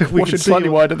 Sergio, we wash it slightly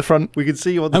wide at the front. We can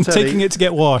see you on the I'm telly. taking it to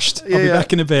get washed. I'll be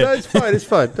back in a bit. No, it's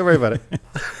fine. Don't worry about it.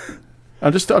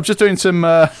 I'm just doing some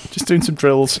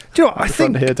drills. Do you know what I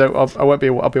think here? I'll be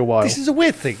a while. This is a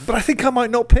weird thing, but I think I might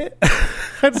not pit.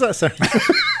 How does that sound?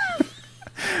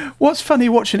 What's funny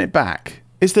watching it back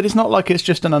is that it's not like it's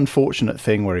just an unfortunate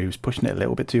thing where he was pushing it a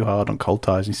little bit too hard on cold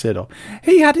tyres and he slid off.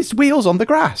 He had his wheels on the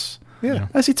grass. Yeah.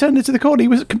 As he turned into the corner, he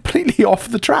was completely off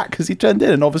the track as he turned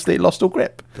in, and obviously it lost all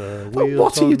grip.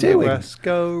 What are you doing? The grass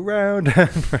go round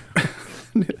and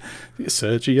round.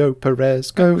 Sergio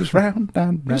Perez goes round and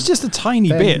round. It was just a tiny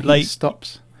bit. Like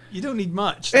stops. You don't need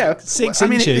much. Yeah, 6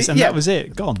 inches, and that was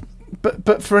it. Gone.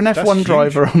 But for an F1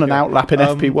 driver on an outlap in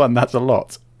FP1, that's a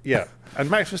lot. Yeah, and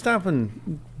Max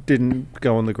Verstappen didn't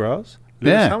go on the grass.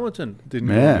 Lewis Hamilton didn't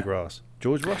go on the grass.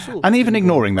 George Russell. And even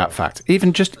ignoring that fact,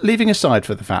 even just leaving aside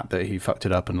for the fact that he fucked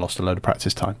it up and lost a load of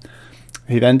practice time,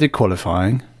 he then did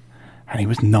qualifying, and he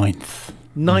was 9th.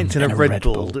 9th in a Red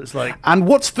Bull. It's like, and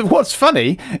what's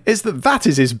funny is that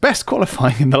is his best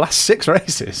qualifying in the last 6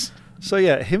 races. So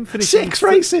yeah, him finishing 6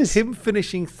 races. Him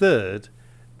finishing 3rd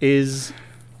is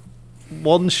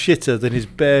one shitter than his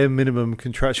bare minimum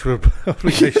contractual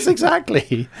obligation. Yes,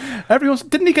 exactly.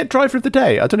 Didn't he get driver of the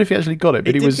day? I don't know if he actually got it,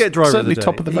 but he was certainly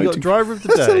top of the voting. He got driver of the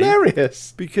day. That's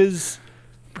hilarious. Because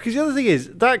the other thing is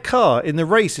that car in the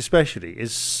race especially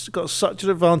is got such an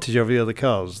advantage over the other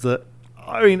cars that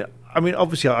I mean,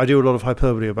 obviously, I do a lot of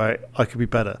hyperbole about I could be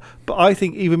better, but I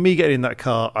think even me getting in that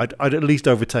car, I'd at least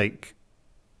overtake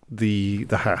the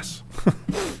Haas.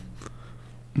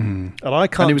 And I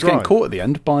can't. And he was drive. getting caught at the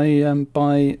end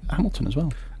by Hamilton as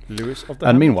well. Lewis of the.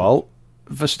 And meanwhile,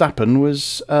 Verstappen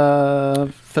was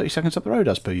 30 seconds up the road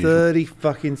as per usual. 30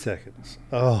 fucking seconds.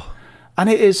 Oh, and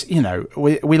it is,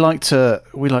 we like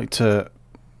to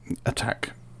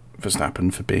attack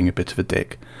Verstappen for being a bit of a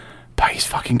dick. But he's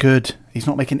fucking good. He's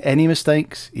not making any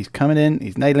mistakes. He's coming in.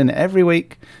 He's nailing it every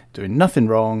week, doing nothing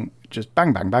wrong. Just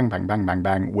bang, bang, bang, bang, bang, bang,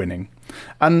 bang, winning.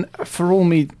 And for all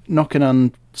me knocking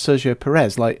on Sergio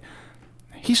Perez,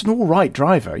 he's an all right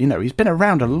driver. He's been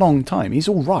around a long time. He's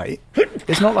all right.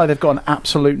 It's not like they've got an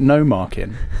absolute no mark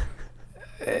in.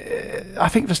 I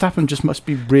think Verstappen just must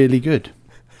be really good.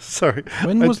 Sorry.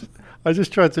 I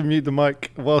just tried to mute the mic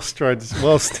while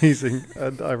sneezing,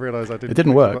 and I realised I didn't. It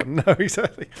didn't work. No,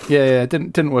 exactly. Yeah, it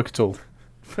didn't work at all.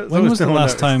 When was the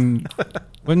last time?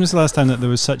 When was the last time that there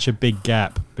was such a big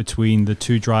gap between the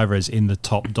two drivers in the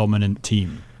top dominant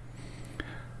team?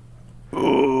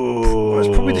 Well, it was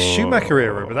probably the Schumacher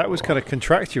era, but that was kind of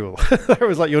contractual. That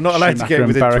was like, you're not allowed to get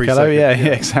within 3 seconds. Yeah,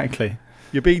 exactly.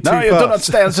 You're being too fast. You do not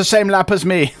stay on the same lap as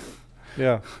me.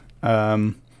 Yeah.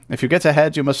 If you get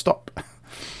ahead, you must stop.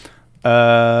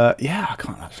 I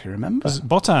can't actually remember.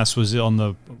 Bottas was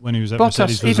when he was at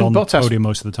Mercedes, was on the podium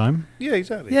most of the time. Yeah,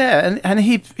 exactly. Yeah, and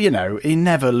he, he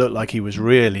never looked like he was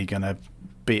really going to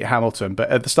beat Hamilton, but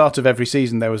at the start of every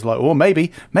season there was like, oh,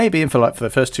 maybe, and for the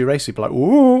first 2 races, he'd be like,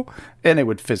 ooh, and it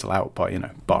would fizzle out by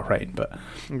Bahrain. But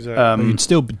exactly, but you'd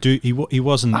still do. He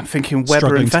wasn't. I'm thinking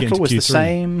Webber and Vettel was the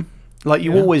same. Like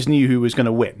you always knew who was going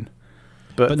to win,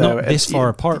 but not this far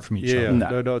apart from each other.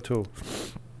 No, not at all.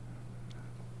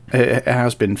 It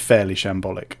has been fairly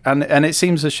shambolic, and it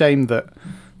seems a shame that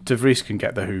De Vries can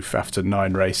get the hoof after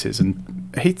 9 races,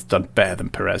 and he's done better than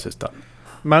Perez has done.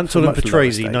 Mansell and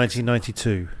Patrese,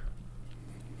 1992.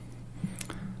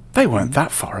 They weren't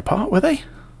that far apart, were they?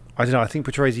 I don't know. I think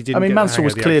Patrese didn't. I mean, Mansell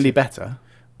was clearly better,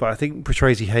 but I think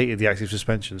Patrese hated the active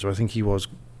suspension, so I think he was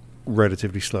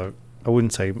relatively slow. I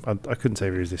wouldn't say I couldn't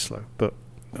say he was this slow, but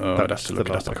I'd have to look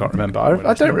it up. I can't remember.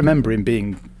 I don't remember him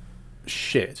being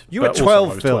shit. You were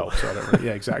 12, Phil. 12, so I don't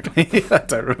yeah, exactly. I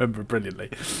don't remember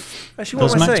brilliantly. Actually,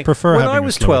 what am I saying? When I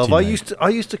was 12, I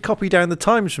used to copy down the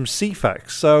times from CFAX,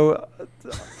 so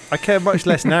I care much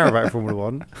less now about Formula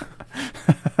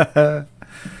 1.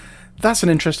 That's an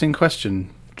interesting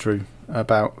question, Drew,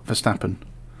 about Verstappen.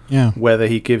 Yeah. Whether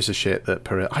he gives a shit that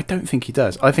Perez... I don't think he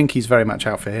does. I think he's very much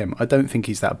out for him. I don't think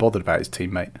he's that bothered about his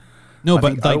teammate. No,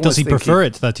 but does he prefer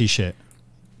it that he's shit?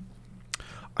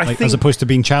 As opposed to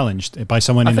being challenged by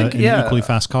someone in an equally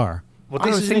fast car. Well,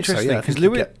 this is interesting because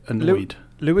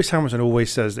Lewis Hamilton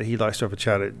always says that he likes to have a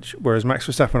challenge, whereas Max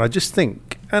Verstappen, I just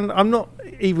think, and I'm not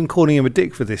even calling him a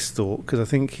dick for this thought because I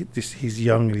think he's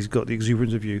young and he's got the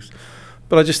exuberance of youth,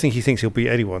 but I just think he thinks he'll beat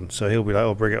anyone, so he'll be like,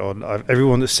 "Oh, bring it on!"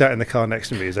 Everyone that sat in the car next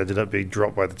to me has ended up being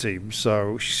dropped by the team,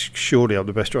 so surely I'm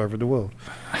the best driver in the world.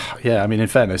 Yeah, I mean, in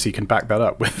fairness, he can back that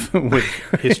up with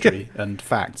history and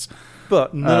facts.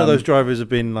 But none of those drivers have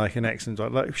been like an excellent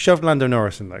driver. Like, shove Lando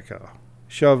Norris in that car.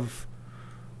 Shove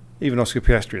even Oscar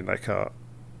Piastri in that car.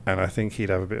 And I think he'd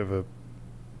have a bit of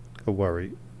a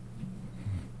worry.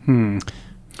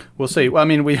 We'll see. Well, I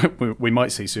mean, we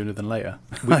might see sooner than later,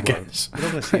 I guess. We're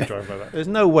not going to see a driver like that. There's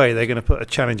no way they're going to put a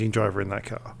challenging driver in that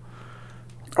car.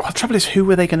 Well, the trouble is, who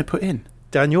were they going to put in?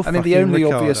 Daniel the only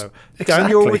Ricciardo.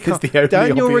 obvious...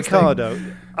 Daniel Ricciardo.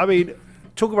 I mean,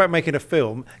 talk about making a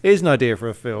film. Here's an idea for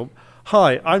a film.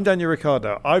 Hi, I'm Daniel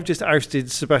Ricciardo. I've just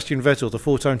ousted Sebastian Vettel, the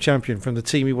 4-time champion from the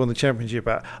team he won the championship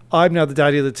at. I'm now the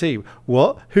daddy of the team.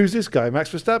 What? Who's this guy?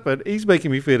 Max Verstappen. He's making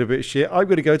me feel a bit shit. I'm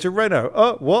going to go to Renault.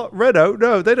 Oh, what? Renault?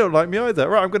 No, they don't like me either.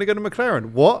 Right, I'm going to go to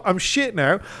McLaren. What? I'm shit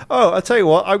now. Oh, I tell you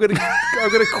what, I'm going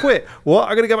to quit. What?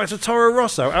 I'm going to go back to Toro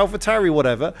Rosso, AlphaTauri,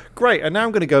 whatever. Great. And now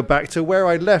I'm going to go back to where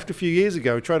I left a few years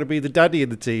ago, trying to be the daddy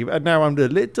of the team. And now I'm the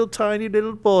little tiny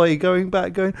little boy going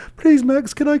back, going, please,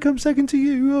 Max, can I come second to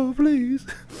you? Oh, please.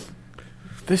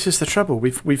 This is the trouble.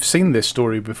 We've seen this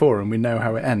story before and we know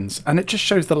how it ends. And it just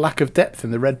shows the lack of depth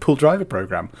in the Red Bull driver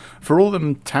program. For all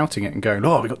them touting it and going,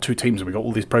 oh, we've got 2 teams and we've got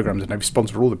all these programs and they've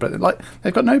sponsored all the... But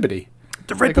they've got nobody.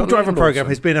 The Red Bull driver program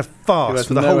has been a farce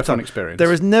for the whole time. Experience.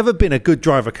 There has never been a good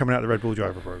driver coming out of the Red Bull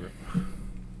driver program.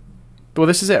 Well,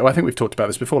 this is it. I think we've talked about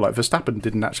this before. Like, Verstappen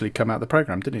didn't actually come out of the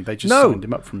program, didn't he? They just signed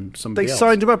him up from somebody else. They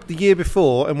signed him up the year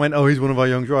before and went, oh, he's one of our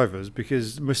young drivers,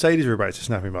 because Mercedes were about to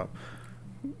snap him up.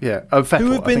 Yeah, Vettel.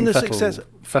 Who have been the success?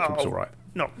 Vettel was all right.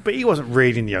 No, but he wasn't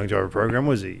really in the young driver program,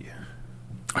 was he?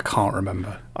 I can't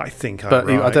remember. I think but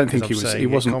right, I don't think he was. He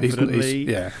wasn't.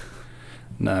 Yeah.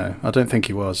 No, I don't think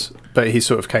he was. But he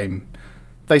sort of came.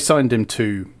 They signed him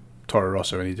to Toro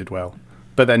Rosso, and he did well.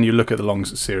 But then you look at the long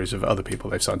series of other people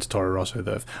they've signed to Toro Rosso.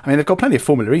 They've got plenty of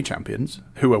Formula E champions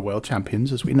who are world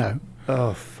champions, as we know.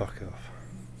 Oh, fuck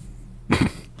off.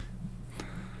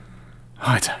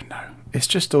 I don't know. It's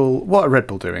just all... What are Red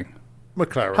Bull doing?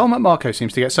 McLaren. Helmut Marko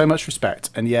seems to get so much respect,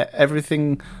 and yet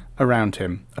everything around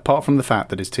him, apart from the fact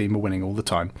that his team are winning all the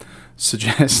time,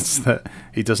 suggests that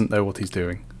he doesn't know what he's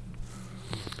doing.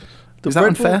 Is that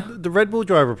unfair? The Red Bull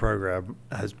driver program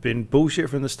has been bullshit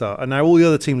from the start, and now all the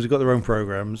other teams have got their own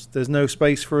programs. There's no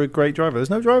space for a great driver. There's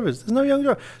no drivers. There's no young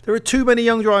drivers. There are too many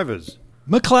young drivers.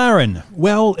 McLaren.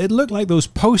 Well, it looked like those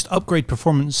post-upgrade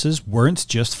performances weren't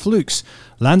just flukes.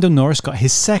 Lando Norris got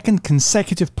his 2nd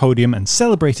consecutive podium and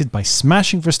celebrated by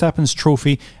smashing Verstappen's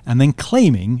trophy and then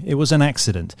claiming it was an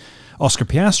accident. Oscar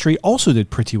Piastri also did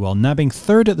pretty well, nabbing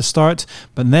 3rd at the start,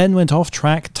 but then went off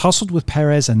track, tussled with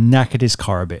Perez and knackered his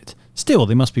car a bit. Still,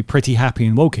 they must be pretty happy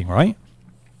in Woking, right?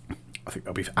 I think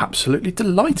they'll be absolutely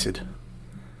delighted.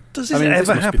 Does this ever this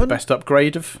must happen? Be the best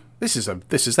upgrade of this is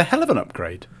a hell of an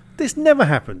upgrade. This never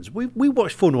happens. We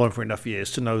watched Formula 1 for enough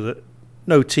years to know that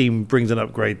no team brings an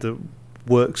upgrade that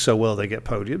works so well they get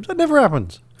podiums. That never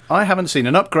happens. I haven't seen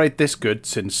an upgrade this good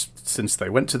since they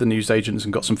went to the newsagents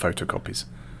and got some photocopies.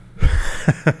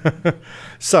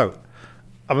 So,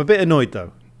 I'm a bit annoyed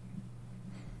though.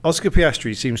 Oscar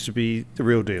Piastri seems to be the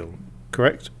real deal,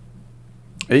 correct?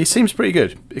 He seems pretty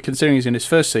good, considering he's in his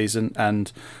first season,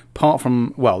 and apart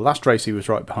from, last race he was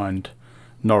right behind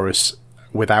Norris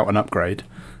without an upgrade,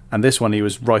 and this one he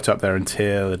was right up there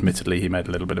until, admittedly, he made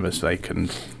a little bit of a mistake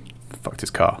and fucked his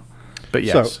car. But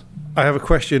yes. So, I have a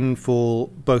question for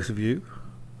both of you.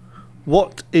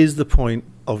 What is the point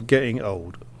of getting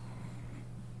old?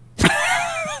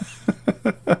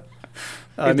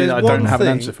 I don't have an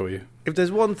answer for you. If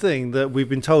there's one thing that we've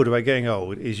been told about getting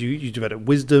old is you develop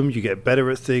wisdom, you get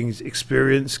better at things,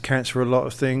 experience counts for a lot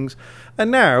of things. And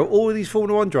now all of these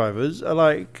Formula 1 drivers are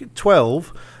like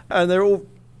 12 and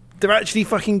they're actually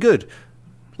fucking good.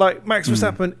 Like Max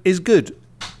Verstappen is good.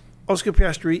 Oscar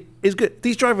Piastri is good.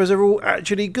 These drivers are all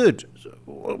actually good.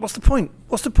 What's the point?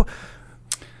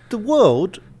 The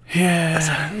world...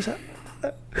 Yeah. Is that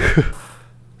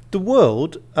the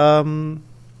world...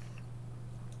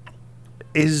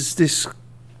 is this...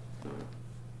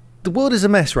 The world is a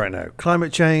mess right now.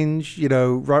 Climate change,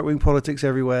 right-wing politics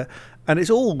everywhere, and it's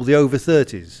all the over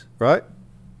 30s, right?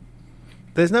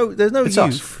 There's no youth.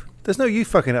 Us. There's no youth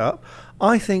fucking it up.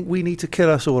 I think we need to kill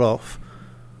us all off.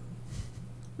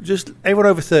 Just everyone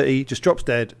over 30 just drops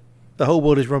dead. The whole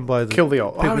world is run by the kill the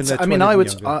old.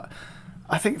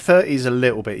 I think 30 is a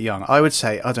little bit young. I would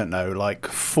say, I don't know, like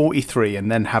 43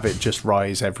 and then have it just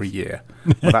rise every year.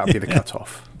 Well, that would be the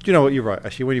cutoff. Do you know what? You're right,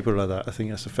 actually. When you put it like that, I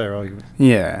think that's a fair argument.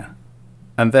 Yeah.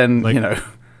 And then,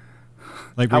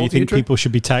 Like where you think people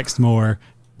should be taxed more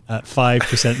at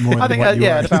 5% more than what you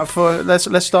are. about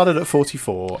let's start it at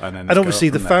 44 and then. And obviously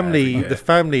the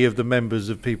family of the members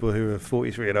of people who are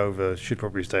 43 and over should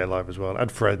probably stay alive as well,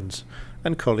 and friends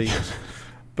and colleagues.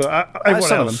 But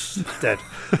everyone else is dead.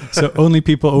 So only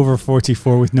people over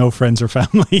 44 with no friends or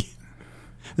family.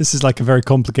 This is like a very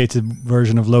complicated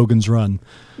version of Logan's Run.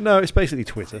 No, it's basically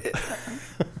Twitter.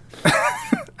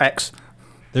 X.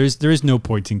 There is no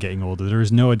point in getting older. There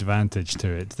is no advantage to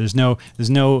it. There's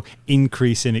no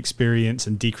increase in experience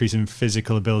and decrease in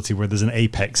physical ability where there's an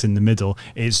apex in the middle.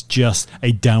 It's just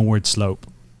a downward slope.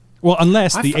 Well,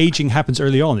 unless the aging happens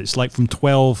early on. It's like from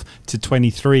 12 to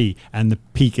 23 and the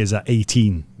peak is at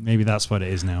 18. Maybe that's what it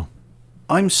is now.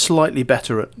 I'm slightly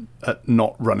better at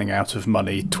not running out of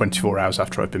money 24 hours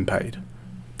after I've been paid.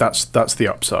 That's the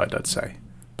upside, I'd say.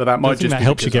 But that might just that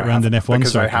helps you get around an F1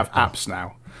 because circuit. I have apps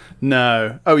now.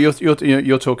 No. Oh,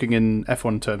 you're talking in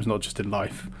F1 terms, not just in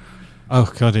life.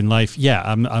 Oh God, in life, yeah.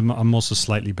 I'm also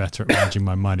slightly better at managing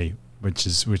my money, which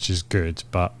is good.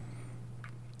 But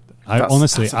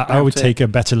I would take a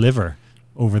better liver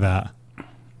over that.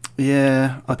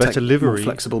 Yeah, a better livery, more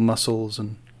flexible muscles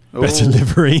and better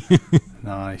livery.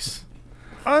 Nice.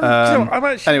 I'm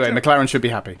actually, anyway, McLaren should be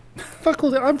happy. Fuck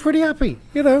all that. I'm pretty happy.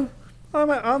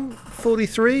 I'm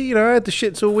 43. I had the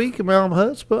shits all week and my arm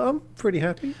hurts, but I'm pretty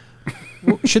happy.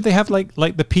 Well, should they have like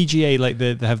the PGA, like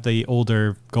they have the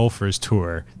older golfers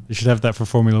tour? They should have that for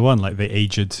Formula One, like the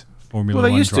aged Formula 1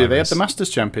 Well, they used drivers. to. They had the Masters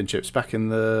Championships back in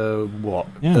the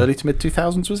early to mid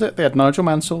 2000s. Was it? They had Nigel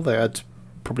Mansell. They had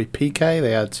probably PK.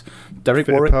 They had Derek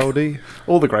Warwick. Fittipaldi.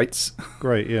 All the greats.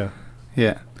 Great, yeah.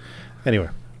 Yeah. Anyway,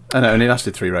 I know, it only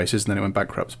lasted 3 races and then it went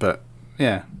bankrupt. But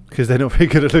yeah, because they're not very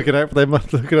good at looking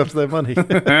after their money.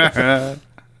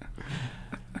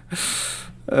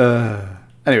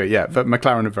 Anyway, yeah, but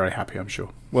McLaren are very happy, I'm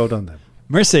sure. Well done, then.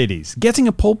 Mercedes. Getting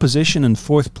a pole position in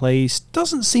 4th place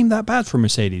doesn't seem that bad for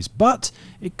Mercedes, but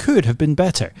it could have been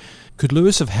better. Could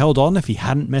Lewis have held on if he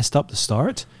hadn't messed up the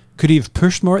start? Could he have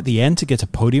pushed more at the end to get a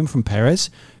podium from Perez?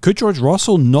 Could George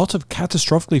Russell not have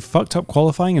catastrophically fucked up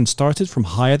qualifying and started from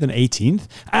higher than 18th?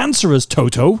 Answer us,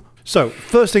 Toto! So,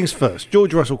 first things first,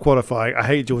 George Russell qualifying. I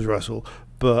hate George Russell,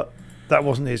 but that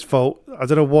wasn't his fault. I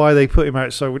don't know why they put him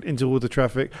out so into all the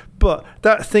traffic, but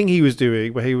that thing he was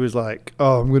doing where he was like,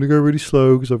 I'm going to go really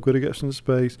slow because I've got to get some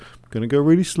space. I'm going to go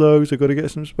really slow because I've got to get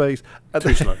some space. And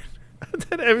Too slow. And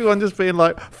then everyone just being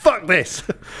like, fuck this.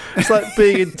 It's like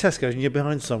being in Tesco and you're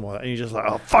behind someone and you're just like,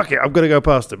 oh, fuck it, I'm going to go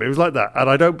past him. It was like that. And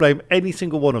I don't blame any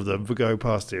single one of them for going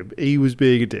past him. He was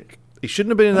being a dick. He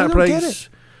shouldn't have been in that place. Get it.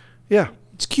 Yeah.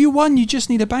 It's Q1, you just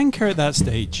need a banker at that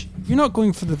stage. You're not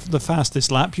going for the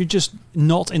fastest lap, you're just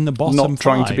not in the bottom Not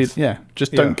trying five. to be,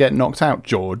 just don't get knocked out,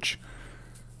 George.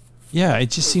 Yeah,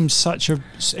 it just seems such a...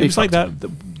 It was like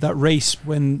that race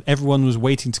when everyone was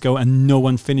waiting to go and no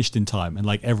one finished in time, and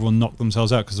like everyone knocked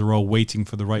themselves out because they were all waiting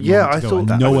for the right moment to go,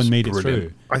 and no one made it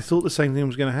through. I thought the same thing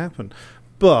was going to happen.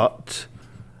 But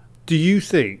do you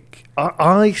think...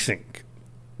 I think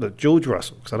that George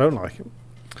Russell, because I don't like him,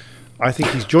 I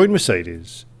think he's joined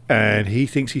Mercedes and he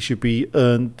thinks he should be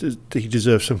he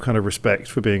deserves some kind of respect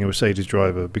for being a Mercedes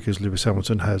driver because Lewis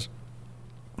Hamilton has...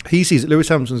 He sees that Lewis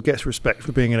Hamilton gets respect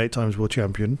for being an 8 times world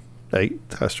champion. 8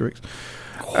 asterisks.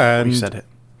 And you said it.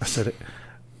 I said it.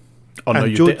 Oh, no,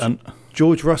 you didn't.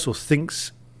 George Russell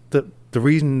thinks that the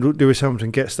reason Lewis Hamilton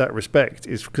gets that respect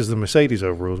is because of the Mercedes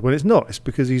overalls, when it's not. It's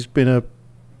because he's been a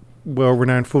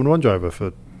well-renowned Formula 1 driver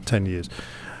for 10 years.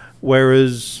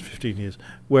 15 years.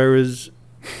 Whereas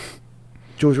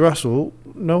George Russell,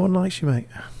 no one likes you, mate.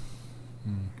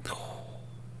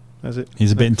 That's it.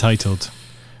 He's a bit entitled.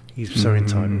 He's so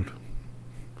entitled.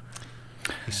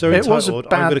 He's so entitled,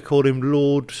 I'm going to call him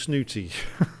Lord Snooty.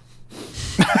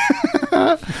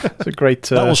 It's a great,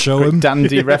 that'll show great him.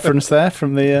 dandy reference there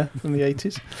from the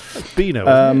 80s. That's Beano,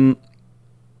 wasn't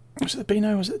it? Was it the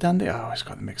Beano? Was it Dandy? Oh, it's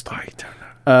got them mixed up. I don't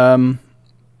know.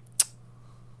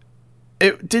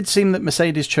 It did seem that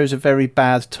Mercedes chose a very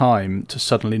bad time to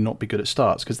suddenly not be good at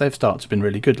starts, because their starts have been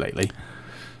really good lately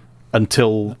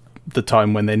until the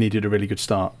time when they needed a really good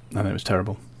start, and it was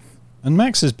terrible. And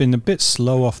Max has been a bit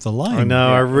slow off the line. I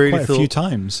know, I really quite thought... a few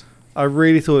times. I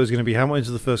really thought it was going to be Hamilton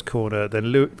into the first corner, then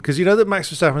Lewis... Because you know that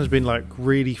Max Verstappen has been like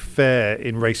really fair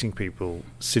in racing people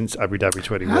since Abu Dhabi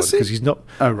 21. Because he's not...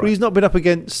 Oh, right. He's not been up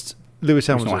against Lewis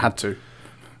Hamilton. He's not had to.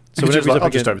 So he's just like,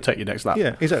 I'll just overtake you next lap.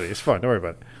 Yeah, exactly. It's fine. Don't worry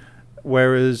about it.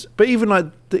 Whereas, but even like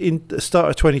in the start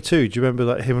of 22, do you remember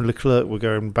like him and Leclerc were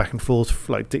going back and forth,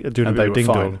 like doing a bit of ding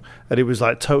dong, and it was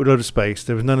like total load of space.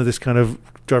 There was none of this kind of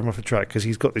driving off the track because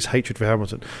he's got this hatred for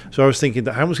Hamilton. So I was thinking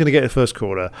that Hamilton's going to get the first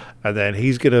corner, and then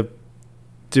he's going to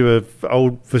do a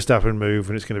old Verstappen move,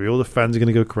 and it's going to be all the fans are going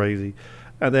to go crazy,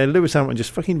 and then Lewis Hamilton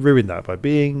just fucking ruined that by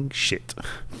being shit.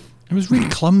 It was really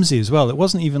clumsy as well. It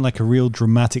wasn't even like a real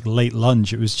dramatic late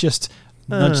lunge. It was just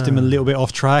nudged him a little bit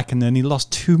off track, and then he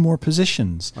lost 2 more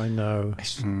positions. I know.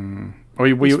 Well,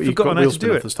 he got wheel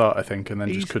spin off the start, I think, and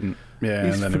then just couldn't. Yeah,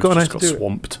 and then it just got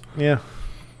swamped. Yeah.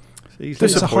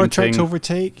 It's a hard track to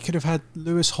overtake. You could have had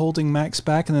Lewis holding Max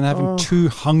back and then having 2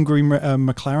 hungry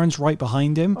McLarens right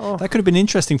behind him. That could have been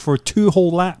interesting for 2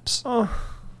 whole laps.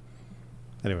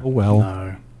 Anyway. Oh, well.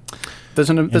 No. There's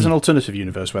an alternative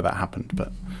universe where that happened,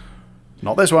 but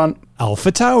not this one.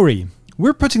 AlphaTauri.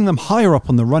 We're putting them higher up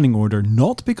on the running order,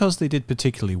 not because they did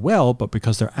particularly well, but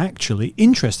because they're actually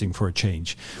interesting for a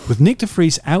change. With Nick de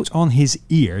Vries out on his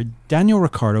ear, Daniel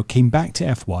Ricciardo came back to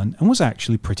F1 and was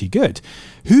actually pretty good.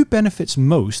 Who benefits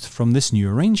most from this new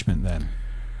arrangement then?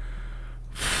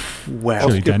 Well,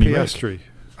 surely Danny Piastri.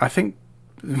 I think.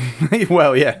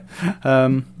 Well, yeah. I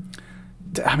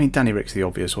mean, Danny Rick's the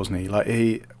obvious, wasn't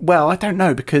he? Well, I don't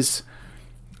know, because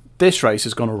this race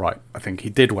has gone all right. I think he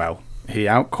did well. He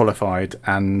out-qualified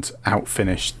and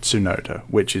out-finished Tsunoda,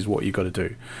 which is what you got to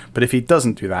do. But if he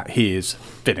doesn't do that, he is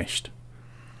finished.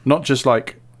 Not just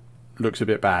like looks a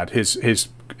bit bad. His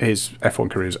F1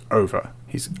 career is over.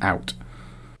 He's out.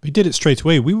 We did it straight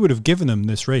away. We would have given him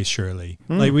this race, surely.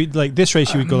 Like this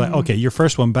race, you would go like, okay, your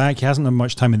first one back. He hasn't done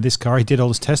much time in this car. He did all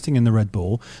his testing in the Red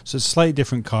Bull, so it's a slightly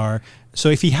different car. So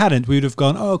if he hadn't, we would have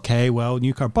gone, okay, well,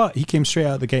 new car. But he came straight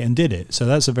out of the gate and did it. So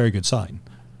that's a very good sign.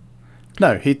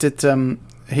 No, he did.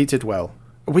 He did well.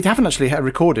 We haven't actually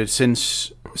recorded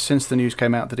since the news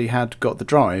came out that he had got the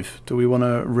drive. Do we want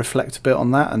to reflect a bit on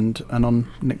that and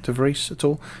on Nick de Vries at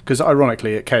all? Because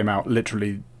ironically, it came out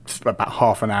literally about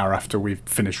half an hour after we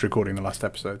finished recording the last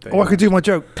episode. I could do my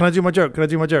joke. Can I do my joke?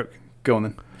 Go on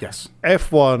then. Yes.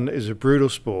 F1 is a brutal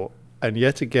sport, and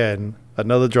yet again,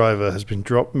 another driver has been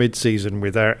dropped mid-season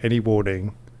without any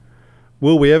warning.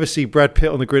 Will we ever see Brad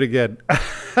Pitt on the grid again?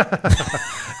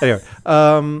 Anyway,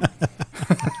 I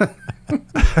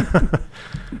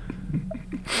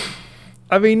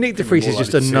mean, Nick de Vries is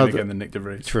just another. Than Nick de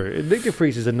Vries. True. Nick de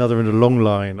Vries is another in a long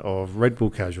line of Red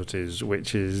Bull casualties,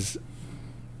 which is.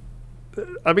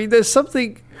 I mean, there's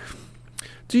something.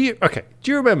 Do you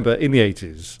remember in the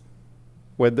 80s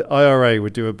when the IRA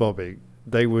would do a bombing,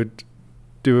 they would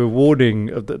do a warning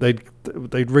of that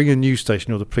they'd ring a news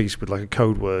station or the police with like a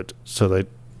code word so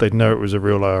they'd know it was a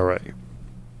real IRA.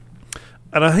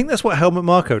 And I think that's what Helmut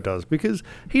Marko does, because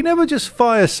he never just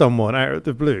fires someone out of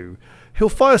the blue. He'll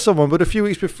fire someone, but a few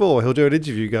weeks before he'll do an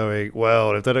interview going,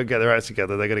 well, if they don't get their act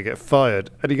together, they're going to get fired.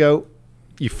 And you go,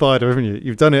 you fired them, haven't you?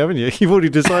 You've done it, haven't you? You've already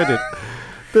decided.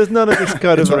 There's none of this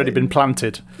kind of... It's already been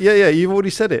planted. Yeah, you've already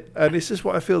said it. And it's just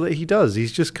what I feel that he does.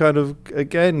 He's just kind of,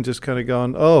 again, just kind of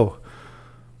gone, oh,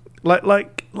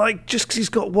 Like just because he's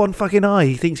got one fucking eye,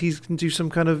 he thinks he can do some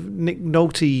kind of Nick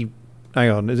Nolte. Hang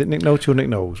on, is it Nick Nolte or Nick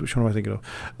Knowles? Which one am I thinking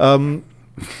of?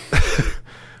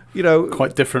 You know,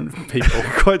 quite different people.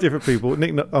 Quite different people.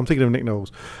 I'm thinking of Nick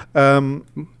Knowles.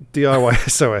 DIY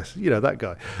SOS. You know, that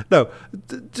guy. No,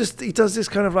 just he does this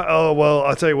kind of like, oh, well,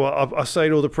 I'll tell you what, I say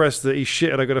to all the press that he's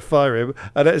shit and I'm going to fire him,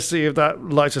 and let's see if that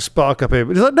lights a spark up him.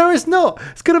 And he's like, no, it's not.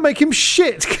 It's going to make him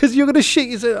shit because you're going to shit.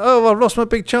 You say, oh, I've lost my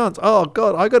big chance. Oh,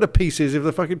 God, I go to pieces if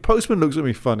the fucking postman looks at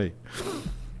me funny.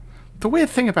 The weird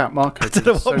thing about Marco, I don't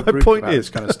know what my point is. This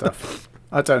kind of stuff.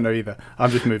 I don't know either. I'm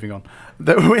just moving on.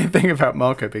 The weird thing about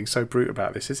Marco being so brute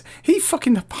about this is he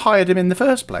fucking hired him in the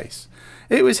first place.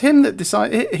 It was him that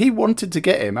decided. He wanted to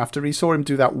get him after he saw him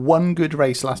do that one good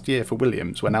race last year for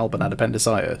Williams when Albon had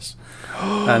appendicitis.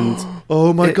 And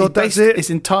oh my God, that's it. His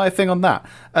entire thing on that.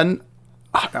 And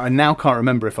I now can't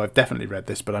remember if I've definitely read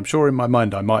this, but I'm sure in my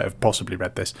mind I might have possibly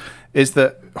read this, is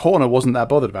that Horner wasn't that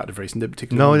bothered about De Vries and didn't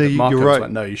particularly Marco you're right. was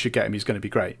like, no, you should get him, he's going to be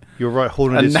great. You're right,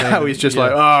 Horner and did say now he's just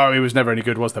like, oh, he was never any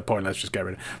good, what's the point, let's just get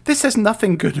rid of him. This says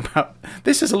nothing good about,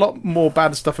 this is a lot more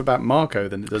bad stuff about Marco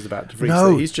than it does about De Vries.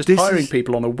 No, he's just hiring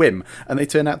people on a whim and they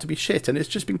turn out to be shit, and it's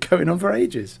just been going on for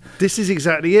ages. This is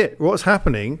exactly it. What's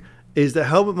happening is that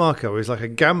Helmut Marko is like a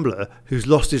gambler who's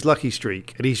lost his lucky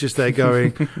streak, and he's just there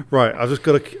going, right, I've just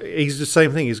got to, he's the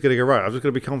same thing, he's going to go, right, I've just got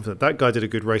to be confident. That guy did a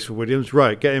good race for Williams,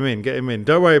 right, get him in.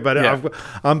 Don't worry about it. Yeah.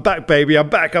 I'm back, baby, I'm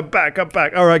back.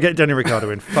 All right, get Daniel Ricciardo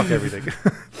in. Fuck everything.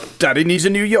 Daddy needs a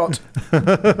new yacht.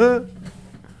 Bet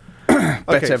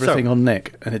Okay, everything so on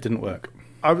Nick, and it didn't work.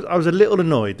 I was a little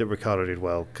annoyed that Ricciardo did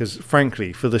well, because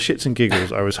frankly, for the shits and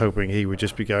giggles, I was hoping he would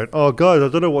just be going, oh guys, I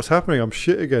don't know what's happening, I'm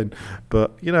shit again.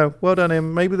 But, you know, well done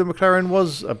him. Maybe the McLaren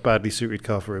was a badly suited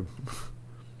car for him.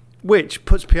 Which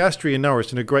puts Piastri and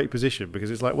Norris in a great position, because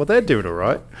it's like, well, they're doing all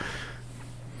right.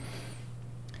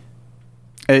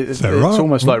 It's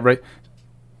almost like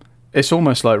it's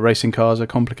almost like racing cars are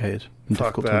complicated and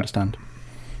difficult to understand.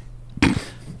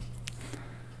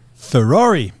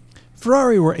 Ferrari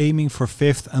were aiming for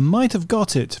 5th and might have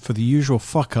got it for the usual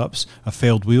fuck-ups, a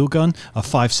failed wheel gun, a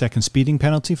 5-second speeding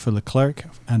penalty for Leclerc,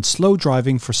 and slow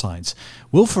driving for Sainz.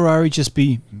 Will Ferrari just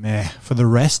be meh for the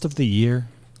rest of the year?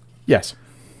 Yes.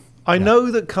 I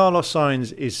know that Carlos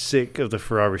Sainz is sick of the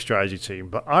Ferrari strategy team,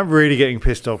 but I'm really getting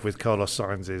pissed off with Carlos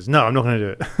Sainz. No, I'm not going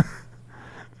to do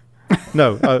it.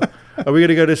 No. Are we going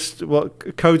to go to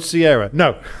Code Sierra?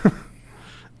 No.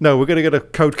 No, we're going to go to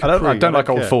Code Capri. I don't like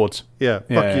old Fords. Yeah,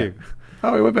 fuck you.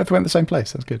 Oh, we both went the same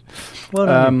place. That's good. Well,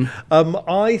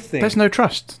 I think there's no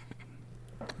trust.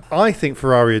 I think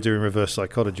Ferrari are doing reverse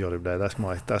psychology on him now. That's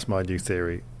my new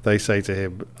theory. They say to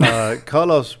him,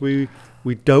 Carlos, we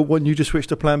don't want you to switch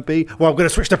to Plan B. Well, I'm going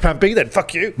to switch to Plan B then.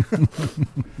 Fuck you.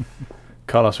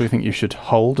 Carlos, we think you should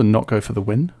hold and not go for the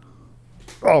win.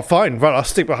 Oh, fine. Right, I'll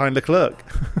stick behind Leclerc.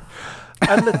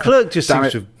 And Leclerc just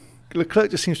seems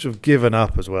to have given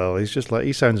up as well. He's just like,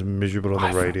 he sounds miserable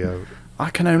on the radio. I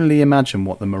can only imagine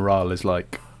what the morale is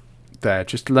like there.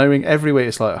 Just knowing every week,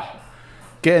 it's like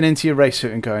getting into your race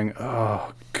suit and going,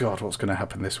 oh, God, what's going to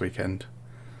happen this weekend?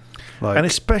 And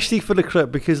especially for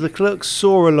Leclerc, because Leclerc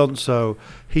saw Alonso,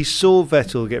 he saw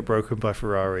Vettel get broken by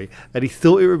Ferrari, and he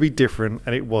thought it would be different,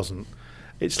 and it wasn't.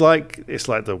 It's like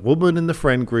the woman in the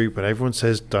friend group, and everyone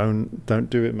says, "Don't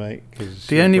do it, mate."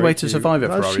 The only way to survive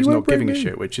at Ferrari is not giving a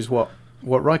shit, which is what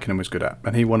Raikkonen was good at,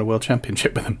 and he won a world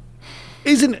championship with them.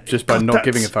 Isn't it? Just by not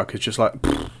giving a fuck? It's just like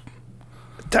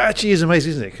that actually is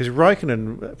amazing, isn't it? Because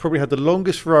Raikkonen probably had the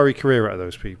longest Ferrari career out of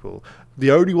those people, the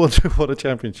only one to have won a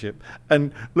championship,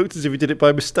 and looked as if he did it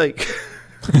by mistake.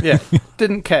 Yeah,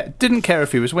 didn't care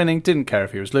if he was winning, didn't care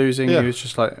if he was losing. Yeah. He was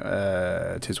just like,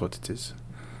 it is what it is.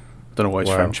 Don't know why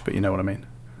it's French, but you know what I mean.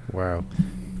 Wow.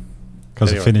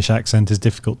 Because a Finnish accent is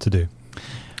difficult to do.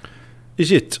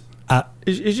 Is it?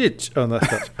 Is it? Oh, no,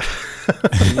 that's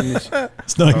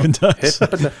it's not even Dutch.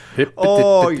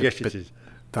 Oh, yes, it is.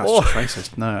 That's just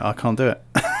racist. No, I can't do it.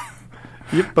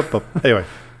 Anyway.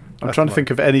 I'm trying to think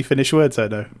of any Finnish words I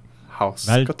know.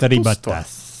 Valtteri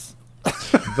Bottas.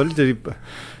 Valtteri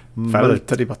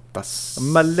Bottas.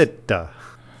 Maletta.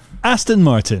 Aston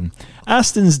Martin.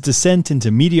 Aston's descent into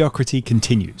mediocrity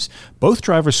continues. Both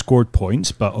drivers scored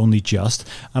points, but only just,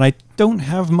 and I don't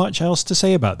have much else to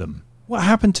say about them. What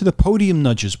happened to the podium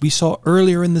nudges we saw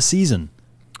earlier in the season?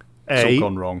 It's all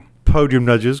gone wrong. Podium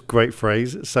nudges, great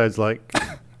phrase. It sounds like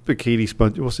bikini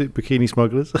sponge. What's it? Bikini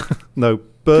smugglers? No,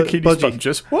 bikini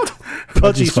sponges. What?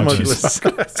 Budgie smugglers.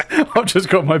 I've just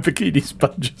got my bikini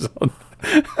sponges on.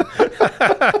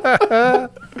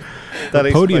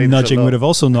 Podium nudging would have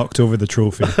also knocked over the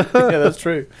trophy. Yeah, that's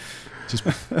true.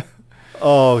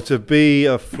 To be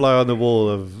a fly on the wall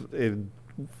in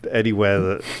anywhere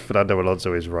that Fernando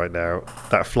Alonso is right now,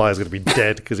 that flyer's going to be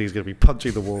dead because he's going to be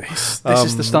punching the wall. This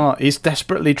is the start. He's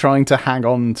desperately trying to hang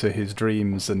on to his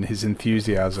dreams and his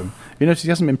enthusiasm. You notice he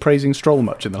hasn't been praising Stroll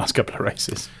much in the last couple of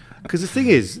races. Because the thing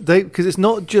is, because it's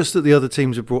not just that the other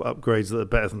teams have brought upgrades that are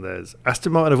better than theirs.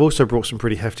 Aston Martin have also brought some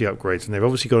pretty hefty upgrades, and they've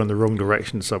obviously gone in the wrong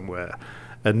direction somewhere.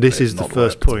 And this is the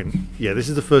first point. Yeah, this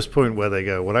is the first point where they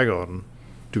go, well, hang on.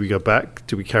 Do we go back?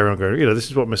 Do we carry on going? This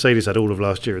is what Mercedes had all of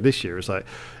last year and this year. It's like,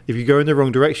 if you go in the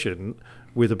wrong direction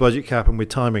with a budget cap and with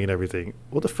timing and everything,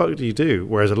 what the fuck do you do?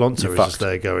 Whereas Alonso is just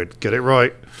there going, get it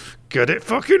right. Get it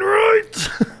fucking right.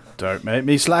 Don't make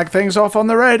me slag things off on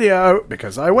the radio,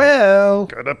 because I will.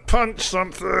 Gonna punch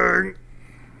something.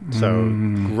 So,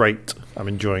 great. I'm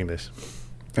enjoying this.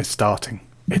 It's starting.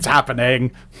 It's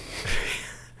happening.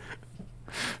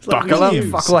 Buckle up,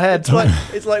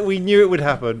 fucklehead. It's like we knew it would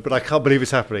happen, but I can't believe it's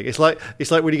happening. It's like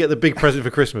when you get the big present for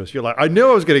Christmas. You're like, I knew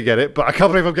I was going to get it, but I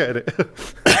can't believe I'm getting it.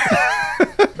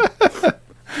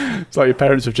 It's like your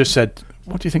parents have just said,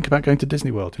 what do you think about going to Disney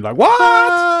World? You're like,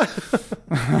 what?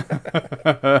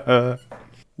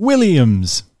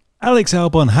 Williams. Alex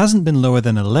Albon hasn't been lower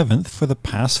than 11th for the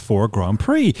past 4 Grand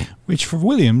Prix, which for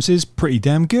Williams is pretty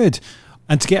damn good.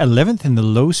 And to get 11th in the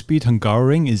low-speed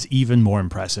Hungaroring is even more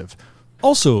impressive.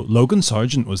 Also, Logan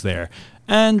Sargent was there,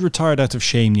 and retired out of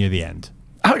shame near the end.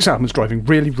 Alex Albon's driving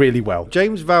really, really well.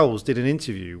 James Vowles did an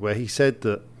interview where he said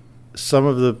that some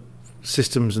of the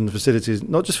systems and the facilities,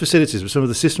 not just facilities, but some of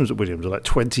the systems at Williams are like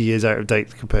 20 years out of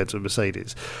date compared to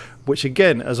Mercedes. Which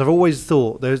again, as I've always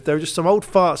thought, there are just some old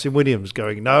farts in Williams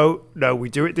going, no, we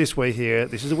do it this way here.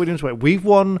 This is the Williams way. We've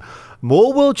won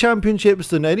more world championships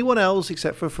than anyone else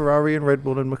except for Ferrari and Red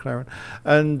Bull and McLaren.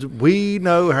 And we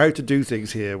know how to do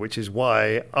things here, which is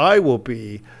why I will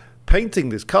be painting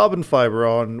this carbon fibre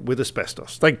on with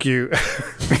asbestos. Thank you.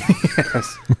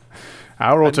 Yes.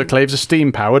 Our autoclaves are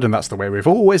steam powered, and that's the way we've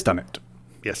always done it.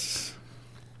 Yes.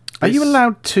 Are you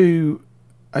allowed to,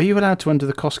 under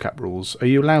the cost cap rules, are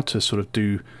you allowed to sort of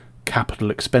do capital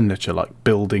expenditure like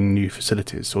building new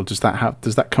facilities, or does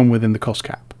that come within the cost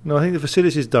cap? No, I think the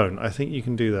facilities don't. I think you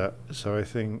can do that. So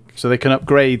they can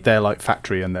upgrade their like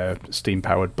factory and their steam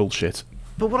powered bullshit.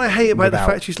 But what I hate about the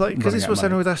factories, like, because this was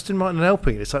happening with Aston Martin and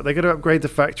Alpine, it's like they're going to upgrade the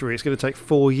factory. It's going to take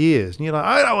 4 years, and you're like,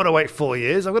 I don't want to wait 4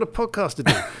 years. I've got a podcast to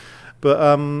do. But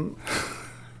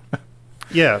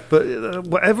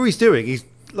whatever he's doing, he's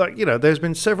like, there's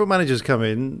been several managers come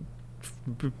in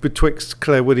betwixt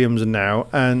Claire Williams and now,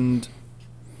 and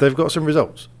they've got some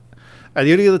results. And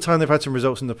the only other time they've had some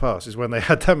results in the past is when they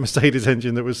had that Mercedes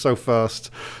engine that was so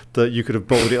fast that you could have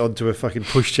bolted it onto a fucking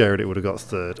pushchair and it would have got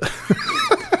third.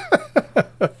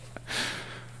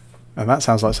 And that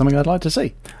sounds like something I'd like to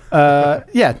see.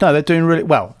 They're doing really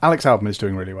well. Alex Albon is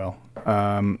doing really well.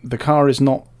 The car is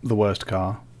not the worst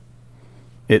car.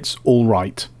 It's all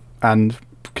right. And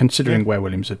considering where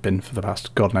Williams had been for the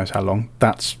past God knows how long,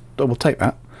 we'll take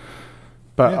that.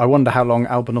 But I wonder how long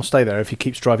Albon will stay there if he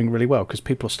keeps driving really well, because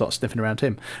people will start sniffing around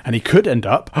him. And he could end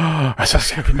up as a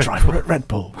second driver at Red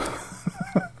Bull.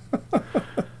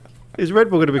 Is Red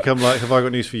Bull going to become like, have I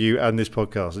got news for you and this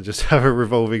podcast, and just have a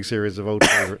revolving series of old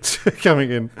favourites coming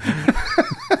in?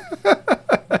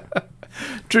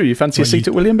 Drew, you fancy a seat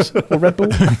at Williams or Red Bull?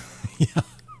 Yeah,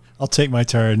 I'll take my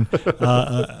turn.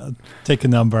 Take a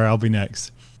number, I'll be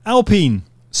next. Alpine.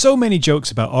 So many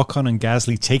jokes about Ocon and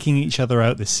Gasly taking each other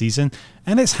out this season,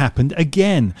 and it's happened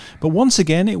again. But once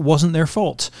again, it wasn't their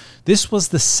fault. This was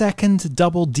the second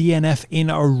double DNF in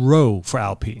a row for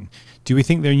Alpine. Do we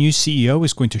think their new CEO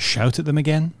is going to shout at them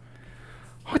again?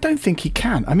 I don't think he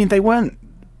can. I mean, they weren't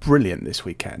brilliant this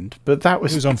weekend, but it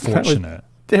was unfortunate.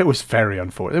 It was very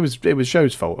unfortunate. It was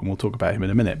Zhou's fault, and we'll talk about him in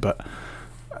a minute. But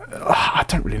I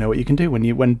don't really know what you can do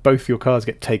when both your cars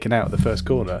get taken out at the first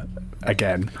corner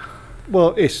again.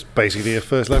 Well, it's basically a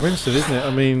first lap incident, isn't it?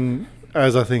 I mean,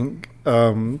 as I think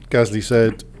Gasly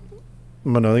said,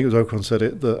 I think it was Ocon said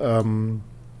it, that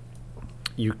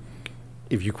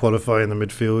if you qualify in the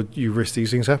midfield, you risk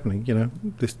these things happening.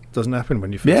 This doesn't happen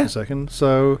when you're first and second.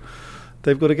 So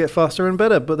they've got to get faster and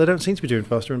better, but they don't seem to be doing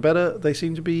faster and better. They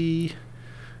seem to be...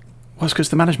 Well, it's because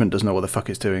the management doesn't know what the fuck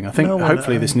it's doing. I think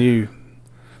hopefully the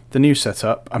new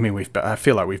setup. I mean, I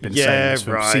feel like we've been saying this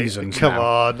for seasons. Come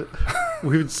on,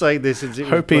 we've been saying this since it was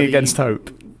hoping against hope.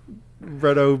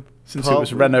 Renault, since it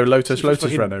was Renault, Lotus,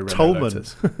 Renault, Tolman.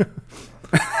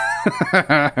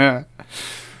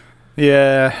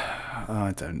 Yeah,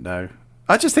 I don't know.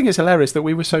 I just think it's hilarious that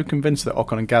we were so convinced that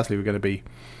Ocon and Gasly were going to be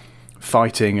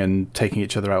fighting and taking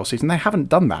each other out all season. They haven't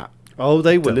done that. Oh,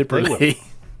 they will. Deliberately.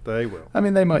 They will. I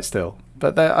mean, they might still.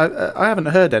 But I haven't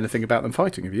heard anything about them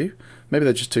fighting. Have you? Maybe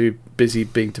they're just too busy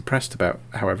being depressed about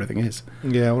how everything is.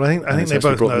 Yeah, well, I think they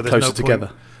both know there's closer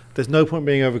together. There's no point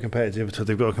being over competitive until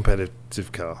they've got a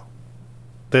competitive car.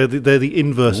 They're the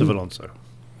inverse of Alonso.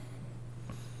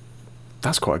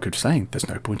 That's quite a good saying. There's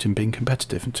no point in being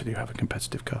competitive until you have a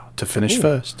competitive car. To finish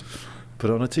first.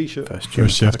 Put on a T-shirt. First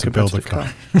you have to build a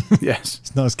car. Yes.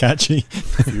 It's not as catchy.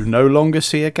 If you no longer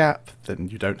see a gap, then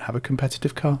you don't have a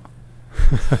competitive car.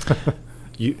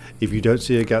 If you don't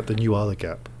see a gap, then you are the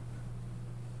gap.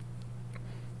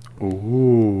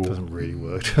 Ooh. Doesn't really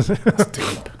work, does it? That's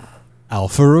deep.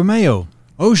 Alfa Romeo.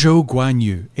 Zhou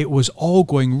Guanyu. It was all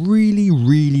going really,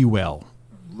 really well.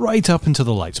 Right up until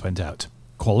the lights went out.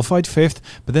 Qualified 5th,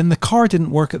 but then the car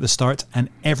didn't work at the start and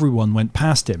everyone went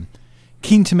past him.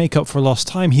 Keen to make up for lost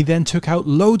time, he then took out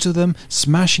loads of them,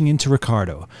 smashing into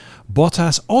Ricciardo.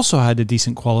 Bottas also had a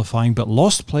decent qualifying, but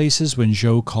lost places when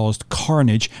Zhou caused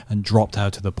carnage and dropped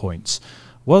out of the points.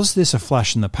 Was this a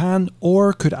flash in the pan,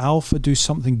 or could Alfa do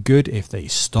something good if they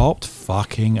stopped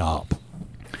fucking up?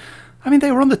 I mean,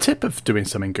 they were on the tip of doing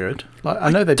something good. I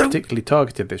know they particularly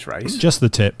targeted this race. Just the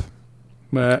tip.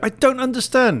 I don't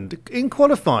understand. In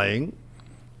qualifying,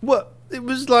 it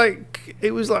was like I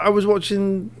was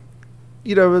watching,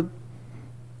 a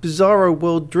Bizarro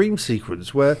World Dream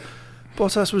sequence where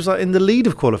Bottas was like in the lead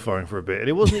of qualifying for a bit, and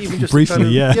it wasn't even just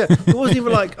briefly, it wasn't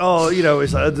even like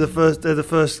it's like they're the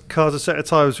first car to set a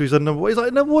time, so he's on number one. He's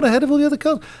like number one ahead of all the other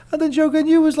cars, and then Zhou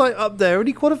Guanyu was like up there, and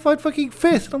he qualified fucking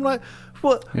 5th. And I'm like,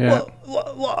 what?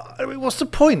 I mean, what's the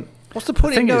point? What's the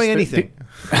point in knowing anything?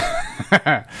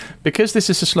 Because this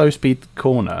is a slow speed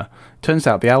corner, turns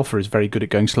out the Alfa is very good at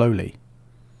going slowly.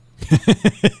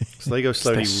 So they go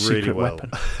slowly really well.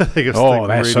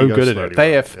 They're so good at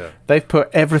it. They've put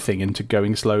everything into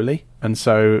going slowly, and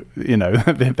so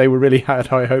they were really had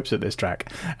high hopes at this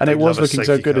track, and it was looking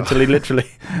so good until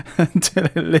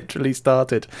it literally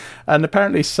started, and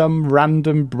apparently some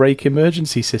random brake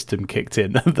emergency system kicked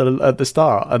in at the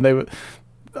start, and they were.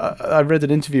 I read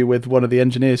an interview with one of the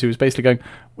engineers who was basically going,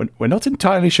 we're not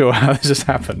entirely sure how this has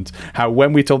happened, how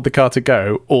when we told the car to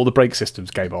go, all the brake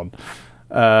systems came on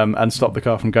and stopped the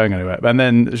car from going anywhere. And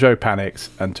then Zhou panicked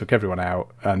and took everyone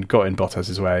out and got in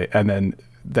Bottas's way. And then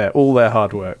all their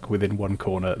hard work within one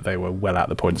corner, they were well out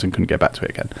the points and couldn't get back to it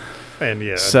again.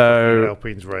 And so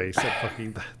Alpine's race,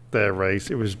 their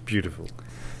race, it was beautiful.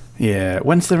 Yeah,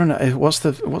 what's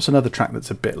another track that's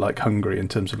a bit like Hungary in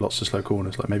terms of lots of slow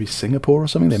corners, like maybe Singapore or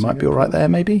something? They might be all right there,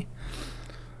 maybe.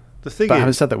 But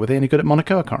having said that, were they any good at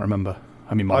Monaco? I can't remember.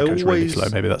 I mean, Monaco's really slow.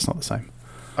 Maybe that's not the same.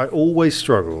 I always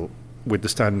struggle with the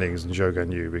standings and Zhou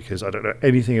Guanyu because I don't know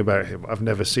anything about him. I've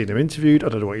never seen him interviewed. I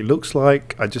don't know what he looks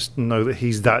like. I just know that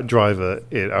he's that driver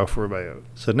in Alfa Romeo.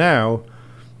 So now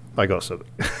I got something.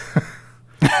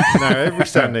 Now every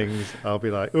standings I'll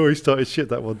be like, he started shit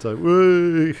that one time.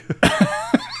 Woo!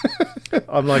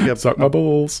 I'm like suck my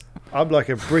balls. I'm like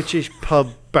a British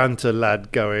pub banter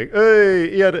lad going, hey,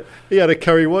 he had a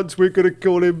curry once, we're gonna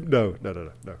call him no.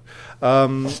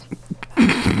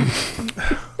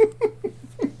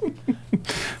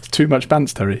 It's too much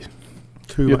bantery.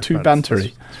 You're too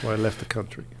bantery. That's why I left the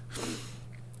country.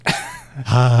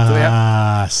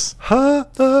 Haas.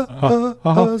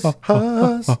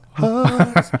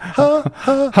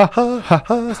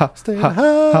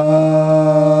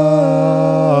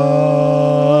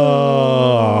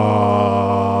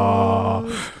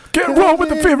 Get wrong with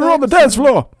the fever on the dance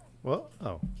floor. What?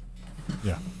 Oh.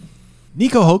 Yeah.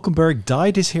 Nico Hülkenberg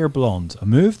dyed his hair blonde, a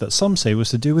move that some say was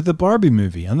to do with the Barbie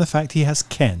movie and the fact he has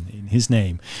Ken in his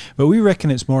name, but we reckon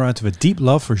it's more out of a deep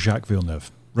love for Jacques Villeneuve.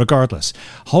 Regardless,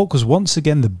 Hulk was once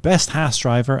again the best Haas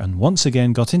driver and once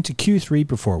again got into Q3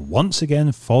 before once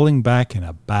again falling back in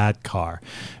a bad car.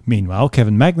 Meanwhile,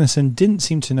 Kevin Magnussen didn't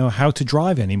seem to know how to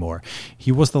drive anymore.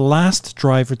 He was the last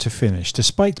driver to finish,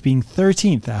 despite being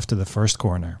 13th after the first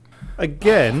corner.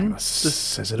 Again,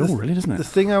 says it all, really, doesn't it? The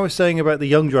thing I was saying about the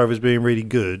young drivers being really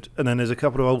good, and then there's a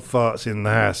couple of old farts in the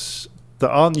Haas that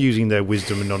aren't using their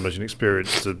wisdom and knowledge and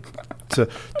experience to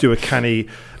do a canny,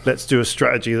 let's do a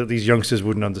strategy that these youngsters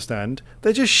wouldn't understand.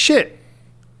 They're just shit.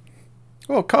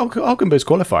 Well, Hulkenberg's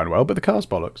qualifying well, but the car's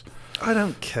bollocks. I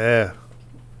don't care.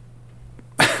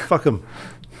 Fuck them.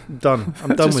 Done.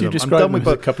 I'm done with them. I'm done with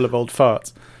a couple of old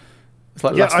farts. It's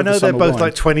like I know they're both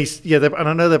like 20. Yeah, and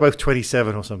I know they're both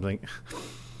 27 or something.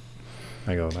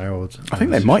 Hang on, how old? I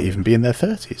think they might even be in their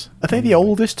 30s. Are they the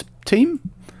oldest team?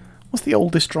 What's the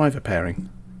oldest driver pairing?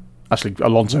 Actually,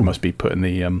 Alonso must be putting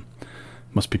the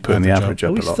average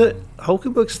up a lot.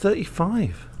 Hulkenberg's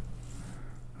 35.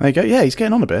 There you go. Yeah, he's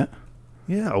getting on a bit.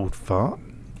 Yeah, old fart.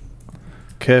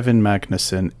 Kevin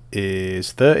Magnussen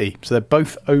is 30. So they're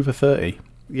both over 30.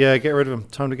 Yeah, get rid of them.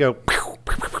 Time to go.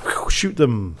 Shoot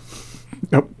them.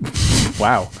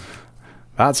 Wow.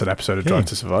 That's an episode of Drive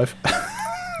to Survive.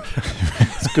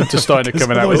 It's good to Steiner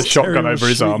coming out with a shotgun over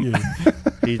his arm.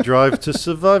 He drive to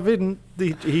survive. Didn't.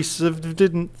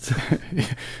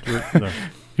 No.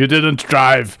 You didn't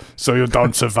drive, so you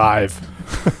don't survive.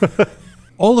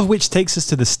 All of which takes us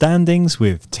to the standings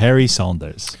with Terry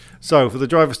Saunders. So, for the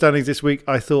driver standings this week,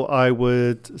 I thought I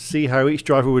would see how each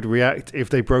driver would react if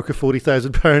they broke a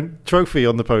 £40,000 trophy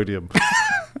on the podium.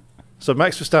 So,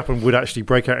 Max Verstappen would actually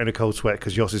break out in a cold sweat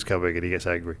because Jos is coming and he gets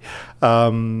angry.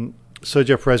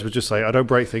 Sergio Perez would just say, I don't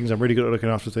break things, I'm really good at looking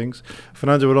after things.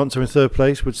 Fernando Alonso in third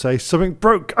place would say, something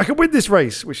broke, I can win this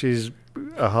race, which is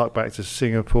a hark back to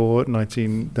Singapore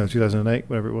 2008,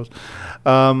 whatever it was.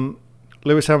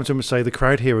 Lewis Hamilton would say, the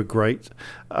crowd here are great.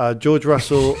 George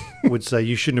Russell would say,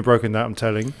 you shouldn't have broken that, I'm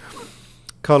telling.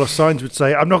 Carlos Sainz would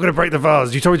say, I'm not going to break the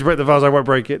vase. You told me to break the vase, I won't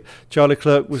break it. Charlie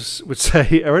Clerk would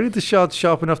say, are any of the shards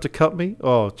sharp enough to cut me?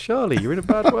 Oh, Charlie, you're in a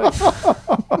bad way.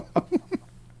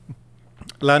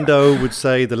 Lando would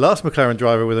say, the last McLaren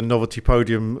driver with a novelty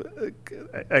podium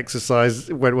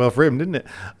exercise went well for him, didn't it?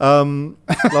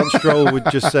 Lance Stroll would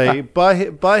just say, buy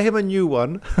him a new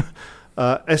one.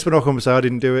 Esteban Ocon would say, I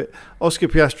didn't do it. Oscar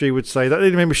Piastri would say, that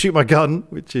didn't make me shoot my gun,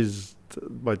 which is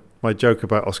my joke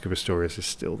about Oscar Pistorius is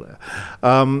still there.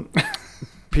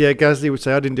 Pierre Gasly would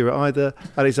say, I didn't do it either.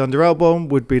 Alexander Albon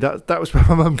would be, that was where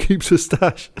my mum keeps her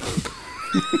stash.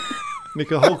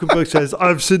 Nico Hulkenberg says,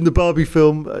 I've seen the Barbie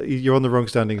film. You're on the wrong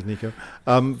standings, Nico.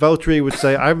 Valtteri would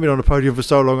say, I haven't been on a podium for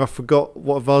so long, I forgot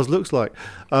what a vase looks like.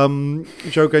 Zhou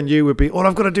Guanyu would be, all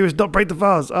I've got to do is not break the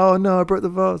vase. Oh, no, I broke the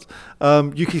vase.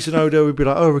 Yuki Tsunoda would be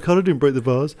like, oh, Ricciardo didn't break the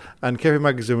vase. And Kevin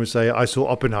Magnussen would say, I saw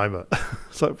Oppenheimer.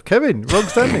 So, Kevin, wrong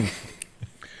standing.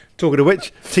 Talking of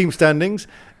which, team standings.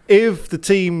 If the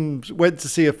teams went to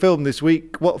see a film this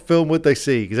week, what film would they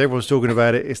see? Because everyone's talking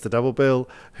about it. It's the double bill.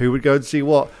 Who would go and see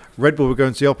what? Red Bull would go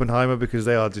and see Oppenheimer because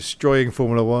they are destroying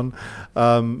Formula One.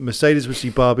 Mercedes would see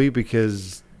Barbie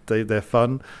because they're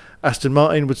fun. Aston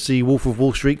Martin would see Wolf of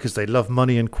Wall Street because they love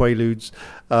money and Quaaludes.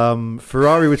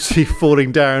 Ferrari would see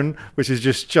Falling Down, which is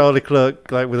just Charlie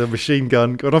Clerk like with a machine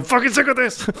gun going, I'm fucking sick of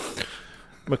this.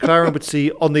 McLaren would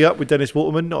see On the Up with Dennis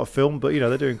Waterman, not a film, but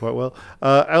they're doing quite well.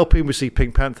 Alpine would see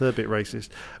Pink Panther, a bit racist.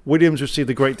 Williams would see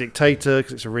The Great Dictator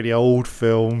because it's a really old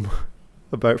film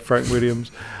about Frank Williams.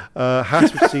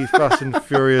 Haas would see Fast and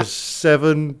Furious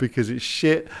 7 because it's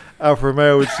shit. Alfa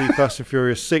Romeo would see Fast and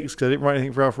Furious 6 because I didn't write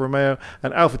anything for Alfa Romeo.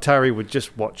 And AlphaTauri would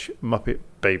just watch Muppet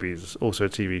Babies, also a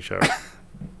TV show.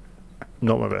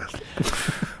 Not my best.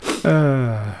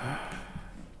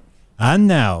 And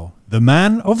now, the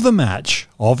man of the match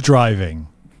of driving.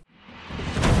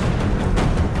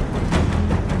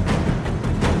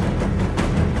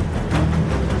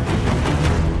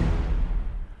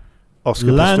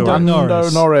 Oscar Lando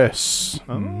Norris.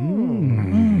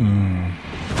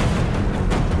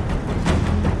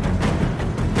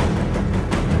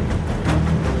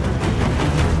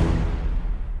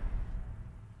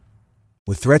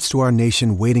 With threats to our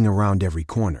nation waiting around every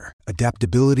corner,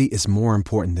 adaptability is more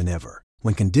important than ever.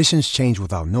 When conditions change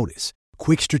without notice,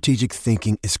 quick strategic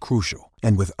thinking is crucial.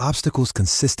 And with obstacles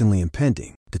consistently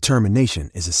impending, determination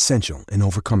is essential in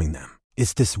overcoming them.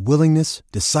 It's this willingness,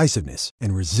 decisiveness,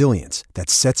 and resilience that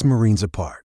sets Marines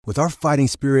apart. With our fighting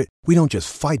spirit, we don't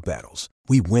just fight battles,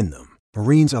 we win them.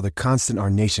 Marines are the constant our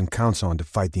nation counts on to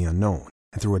fight the unknown.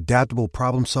 And through adaptable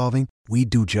problem solving, we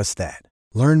do just that.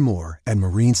 Learn more at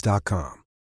Marines.com.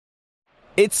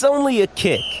 It's only a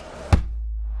kick,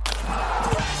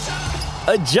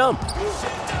 a jump,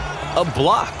 a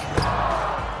block.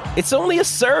 It's only a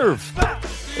serve.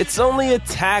 It's only a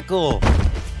tackle,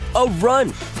 a run.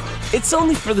 It's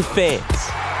only for the fans.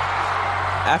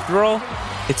 After all,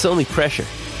 it's only pressure.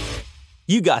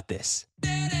 You got this.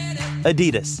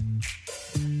 Adidas.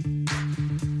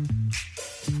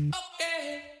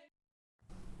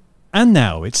 And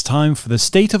now it's time for the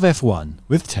State of F1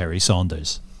 with Terry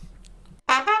Saunders.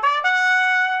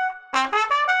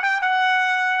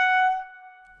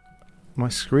 My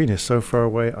screen is so far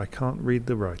away I can't read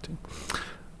the writing.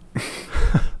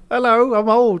 Hello, I'm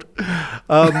old.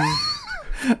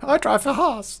 I drive for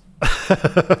Haas.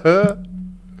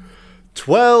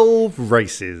 12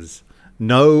 races.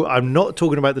 No, I'm not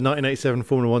talking about the 1987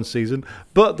 Formula 1 season,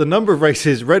 but the number of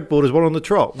races Red Bull has won on the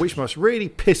trot, which must really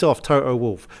piss off Toto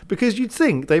Wolff, because you'd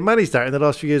think they managed that in the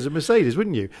last few years at Mercedes,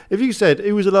 wouldn't you? If you said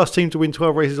who was the last team to win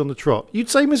 12 races on the trot, you'd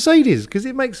say Mercedes, because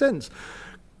it makes sense.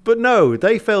 But no,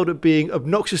 they failed at being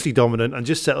obnoxiously dominant and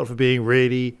just settled for being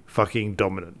really fucking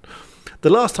dominant. The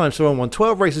last time someone won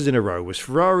 12 races in a row was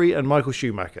Ferrari and Michael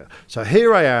Schumacher. So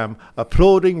here I am,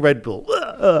 applauding Red Bull.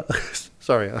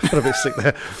 Sorry, I got a bit sick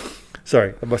there.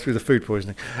 Sorry, that must be the food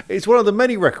poisoning. It's one of the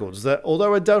many records that,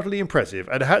 although undoubtedly impressive,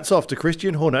 and hats off to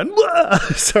Christian Horner, and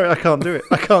sorry, I can't do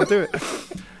it.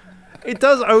 It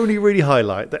does only really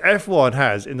highlight that F1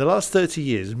 has, in the last 30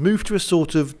 years, moved to a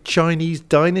sort of Chinese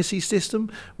dynasty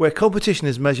system where competition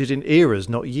is measured in eras,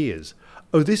 not years.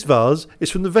 Oh, this vase is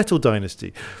from the Vettel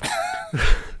dynasty.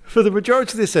 For the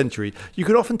majority of this century, you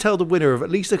can often tell the winner of at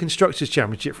least a Constructors'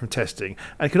 Championship from testing,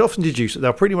 and can often deduce that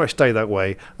they'll pretty much stay that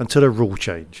way until a rule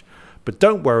change. But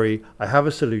don't worry, I have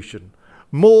a solution.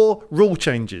 More rule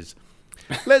changes.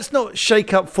 Let's not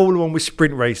shake up Formula 1 with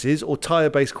sprint races or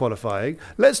tyre-based qualifying.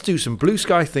 Let's do some blue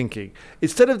sky thinking.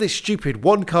 Instead of this stupid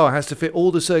one car has to fit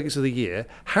all the circuits of the year,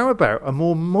 how about a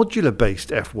more modular-based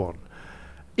F1?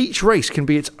 Each race can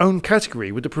be its own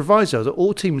category with the proviso that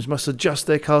all teams must adjust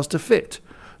their cars to fit.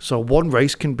 So one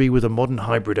race can be with a modern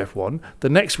hybrid F1, the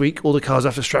next week all the cars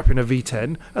have to strap in a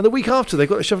V10, and the week after they've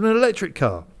got to shove in an electric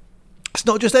car. It's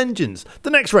not just engines. The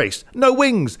next race, no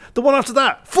wings. The one after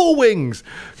that, 4 wings.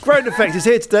 Ground effect is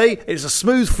here today. It's a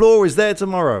smooth floor is there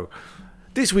tomorrow.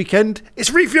 This weekend,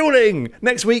 it's refueling.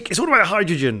 Next week, it's all about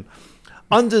hydrogen.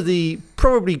 Under the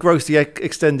probably grossly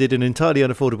extended and entirely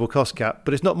unaffordable cost cap,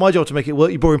 but it's not my job to make it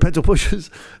work, you boring pencil pushers.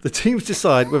 The teams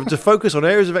decide whether to focus on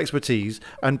areas of expertise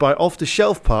and buy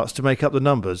off-the-shelf parts to make up the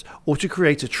numbers, or to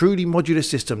create a truly modular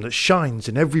system that shines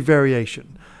in every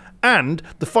variation. And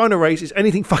the final race is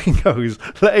anything fucking goes.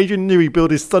 Let Adrian Newey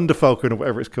build his Thunder Falcon or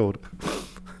whatever it's called.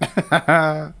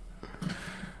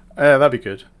 That'd be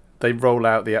good. They roll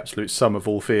out the absolute sum of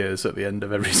all fears at the end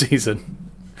of every season.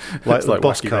 Like the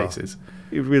boss wacky car. Races.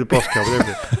 It would be the boss car with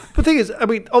everything. But the thing is, I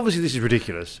mean, obviously this is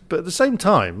ridiculous. But at the same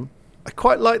time, I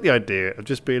quite like the idea of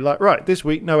just being like, right, this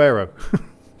week, no aero.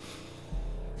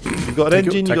 You've got an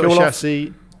engine, you've got a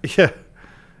chassis. Yeah.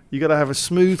 You've got to have a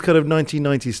smooth kind of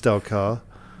 1990s style car.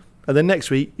 And then next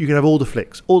week, you can have all the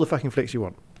flicks. All the fucking flicks you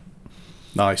want.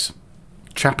 Nice.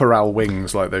 Chaparral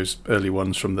wings, like those early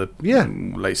ones from the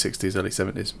late 60s, early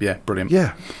 70s. Yeah, brilliant.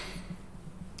 Yeah.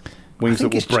 Wings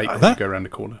that will break when you go around the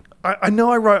corner. I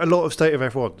know I write a lot of State of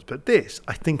F1s, but this,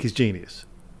 I think, is genius.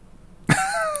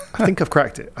 I think I've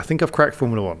cracked it. I think I've cracked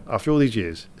Formula 1. After all these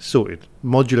years, sorted.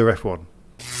 Modular F1.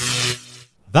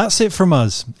 That's it from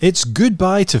us. It's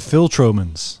goodbye to Phil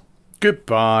Tromans.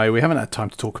 Goodbye. We haven't had time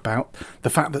to talk about the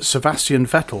fact that Sebastian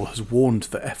Vettel has warned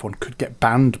that F1 could get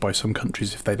banned by some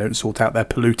countries if they don't sort out their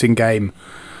polluting game.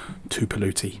 Too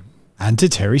polluty. And to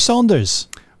Terry Saunders.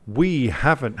 We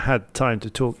haven't had time to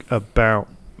talk about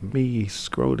me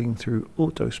scrolling through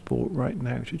Autosport right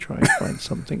now to try and find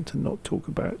something to not talk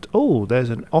about. Oh, there's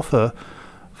an offer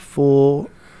for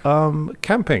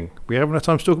camping. We haven't had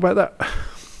time to talk about that.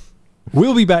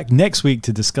 We'll be back next week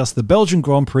to discuss the Belgian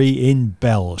Grand Prix in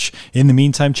Belge. In the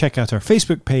meantime, check out our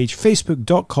Facebook page,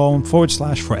 facebook.com/for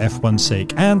F1's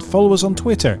sake, and follow us on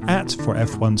Twitter @for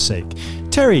F1's sake.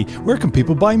 Terry, where can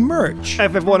people buy merch?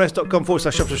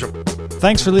 ff1s.com/shop.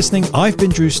 Thanks for listening. I've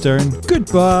been Drew Stern.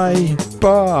 Goodbye.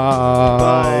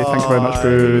 Bye. Thank you very much,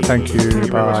 Drew. Thank you.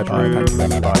 Bye. Bye.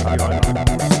 Thank you. Bye.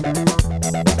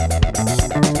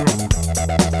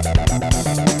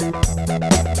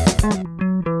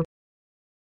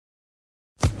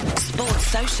 Sports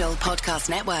Social Podcast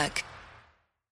Network.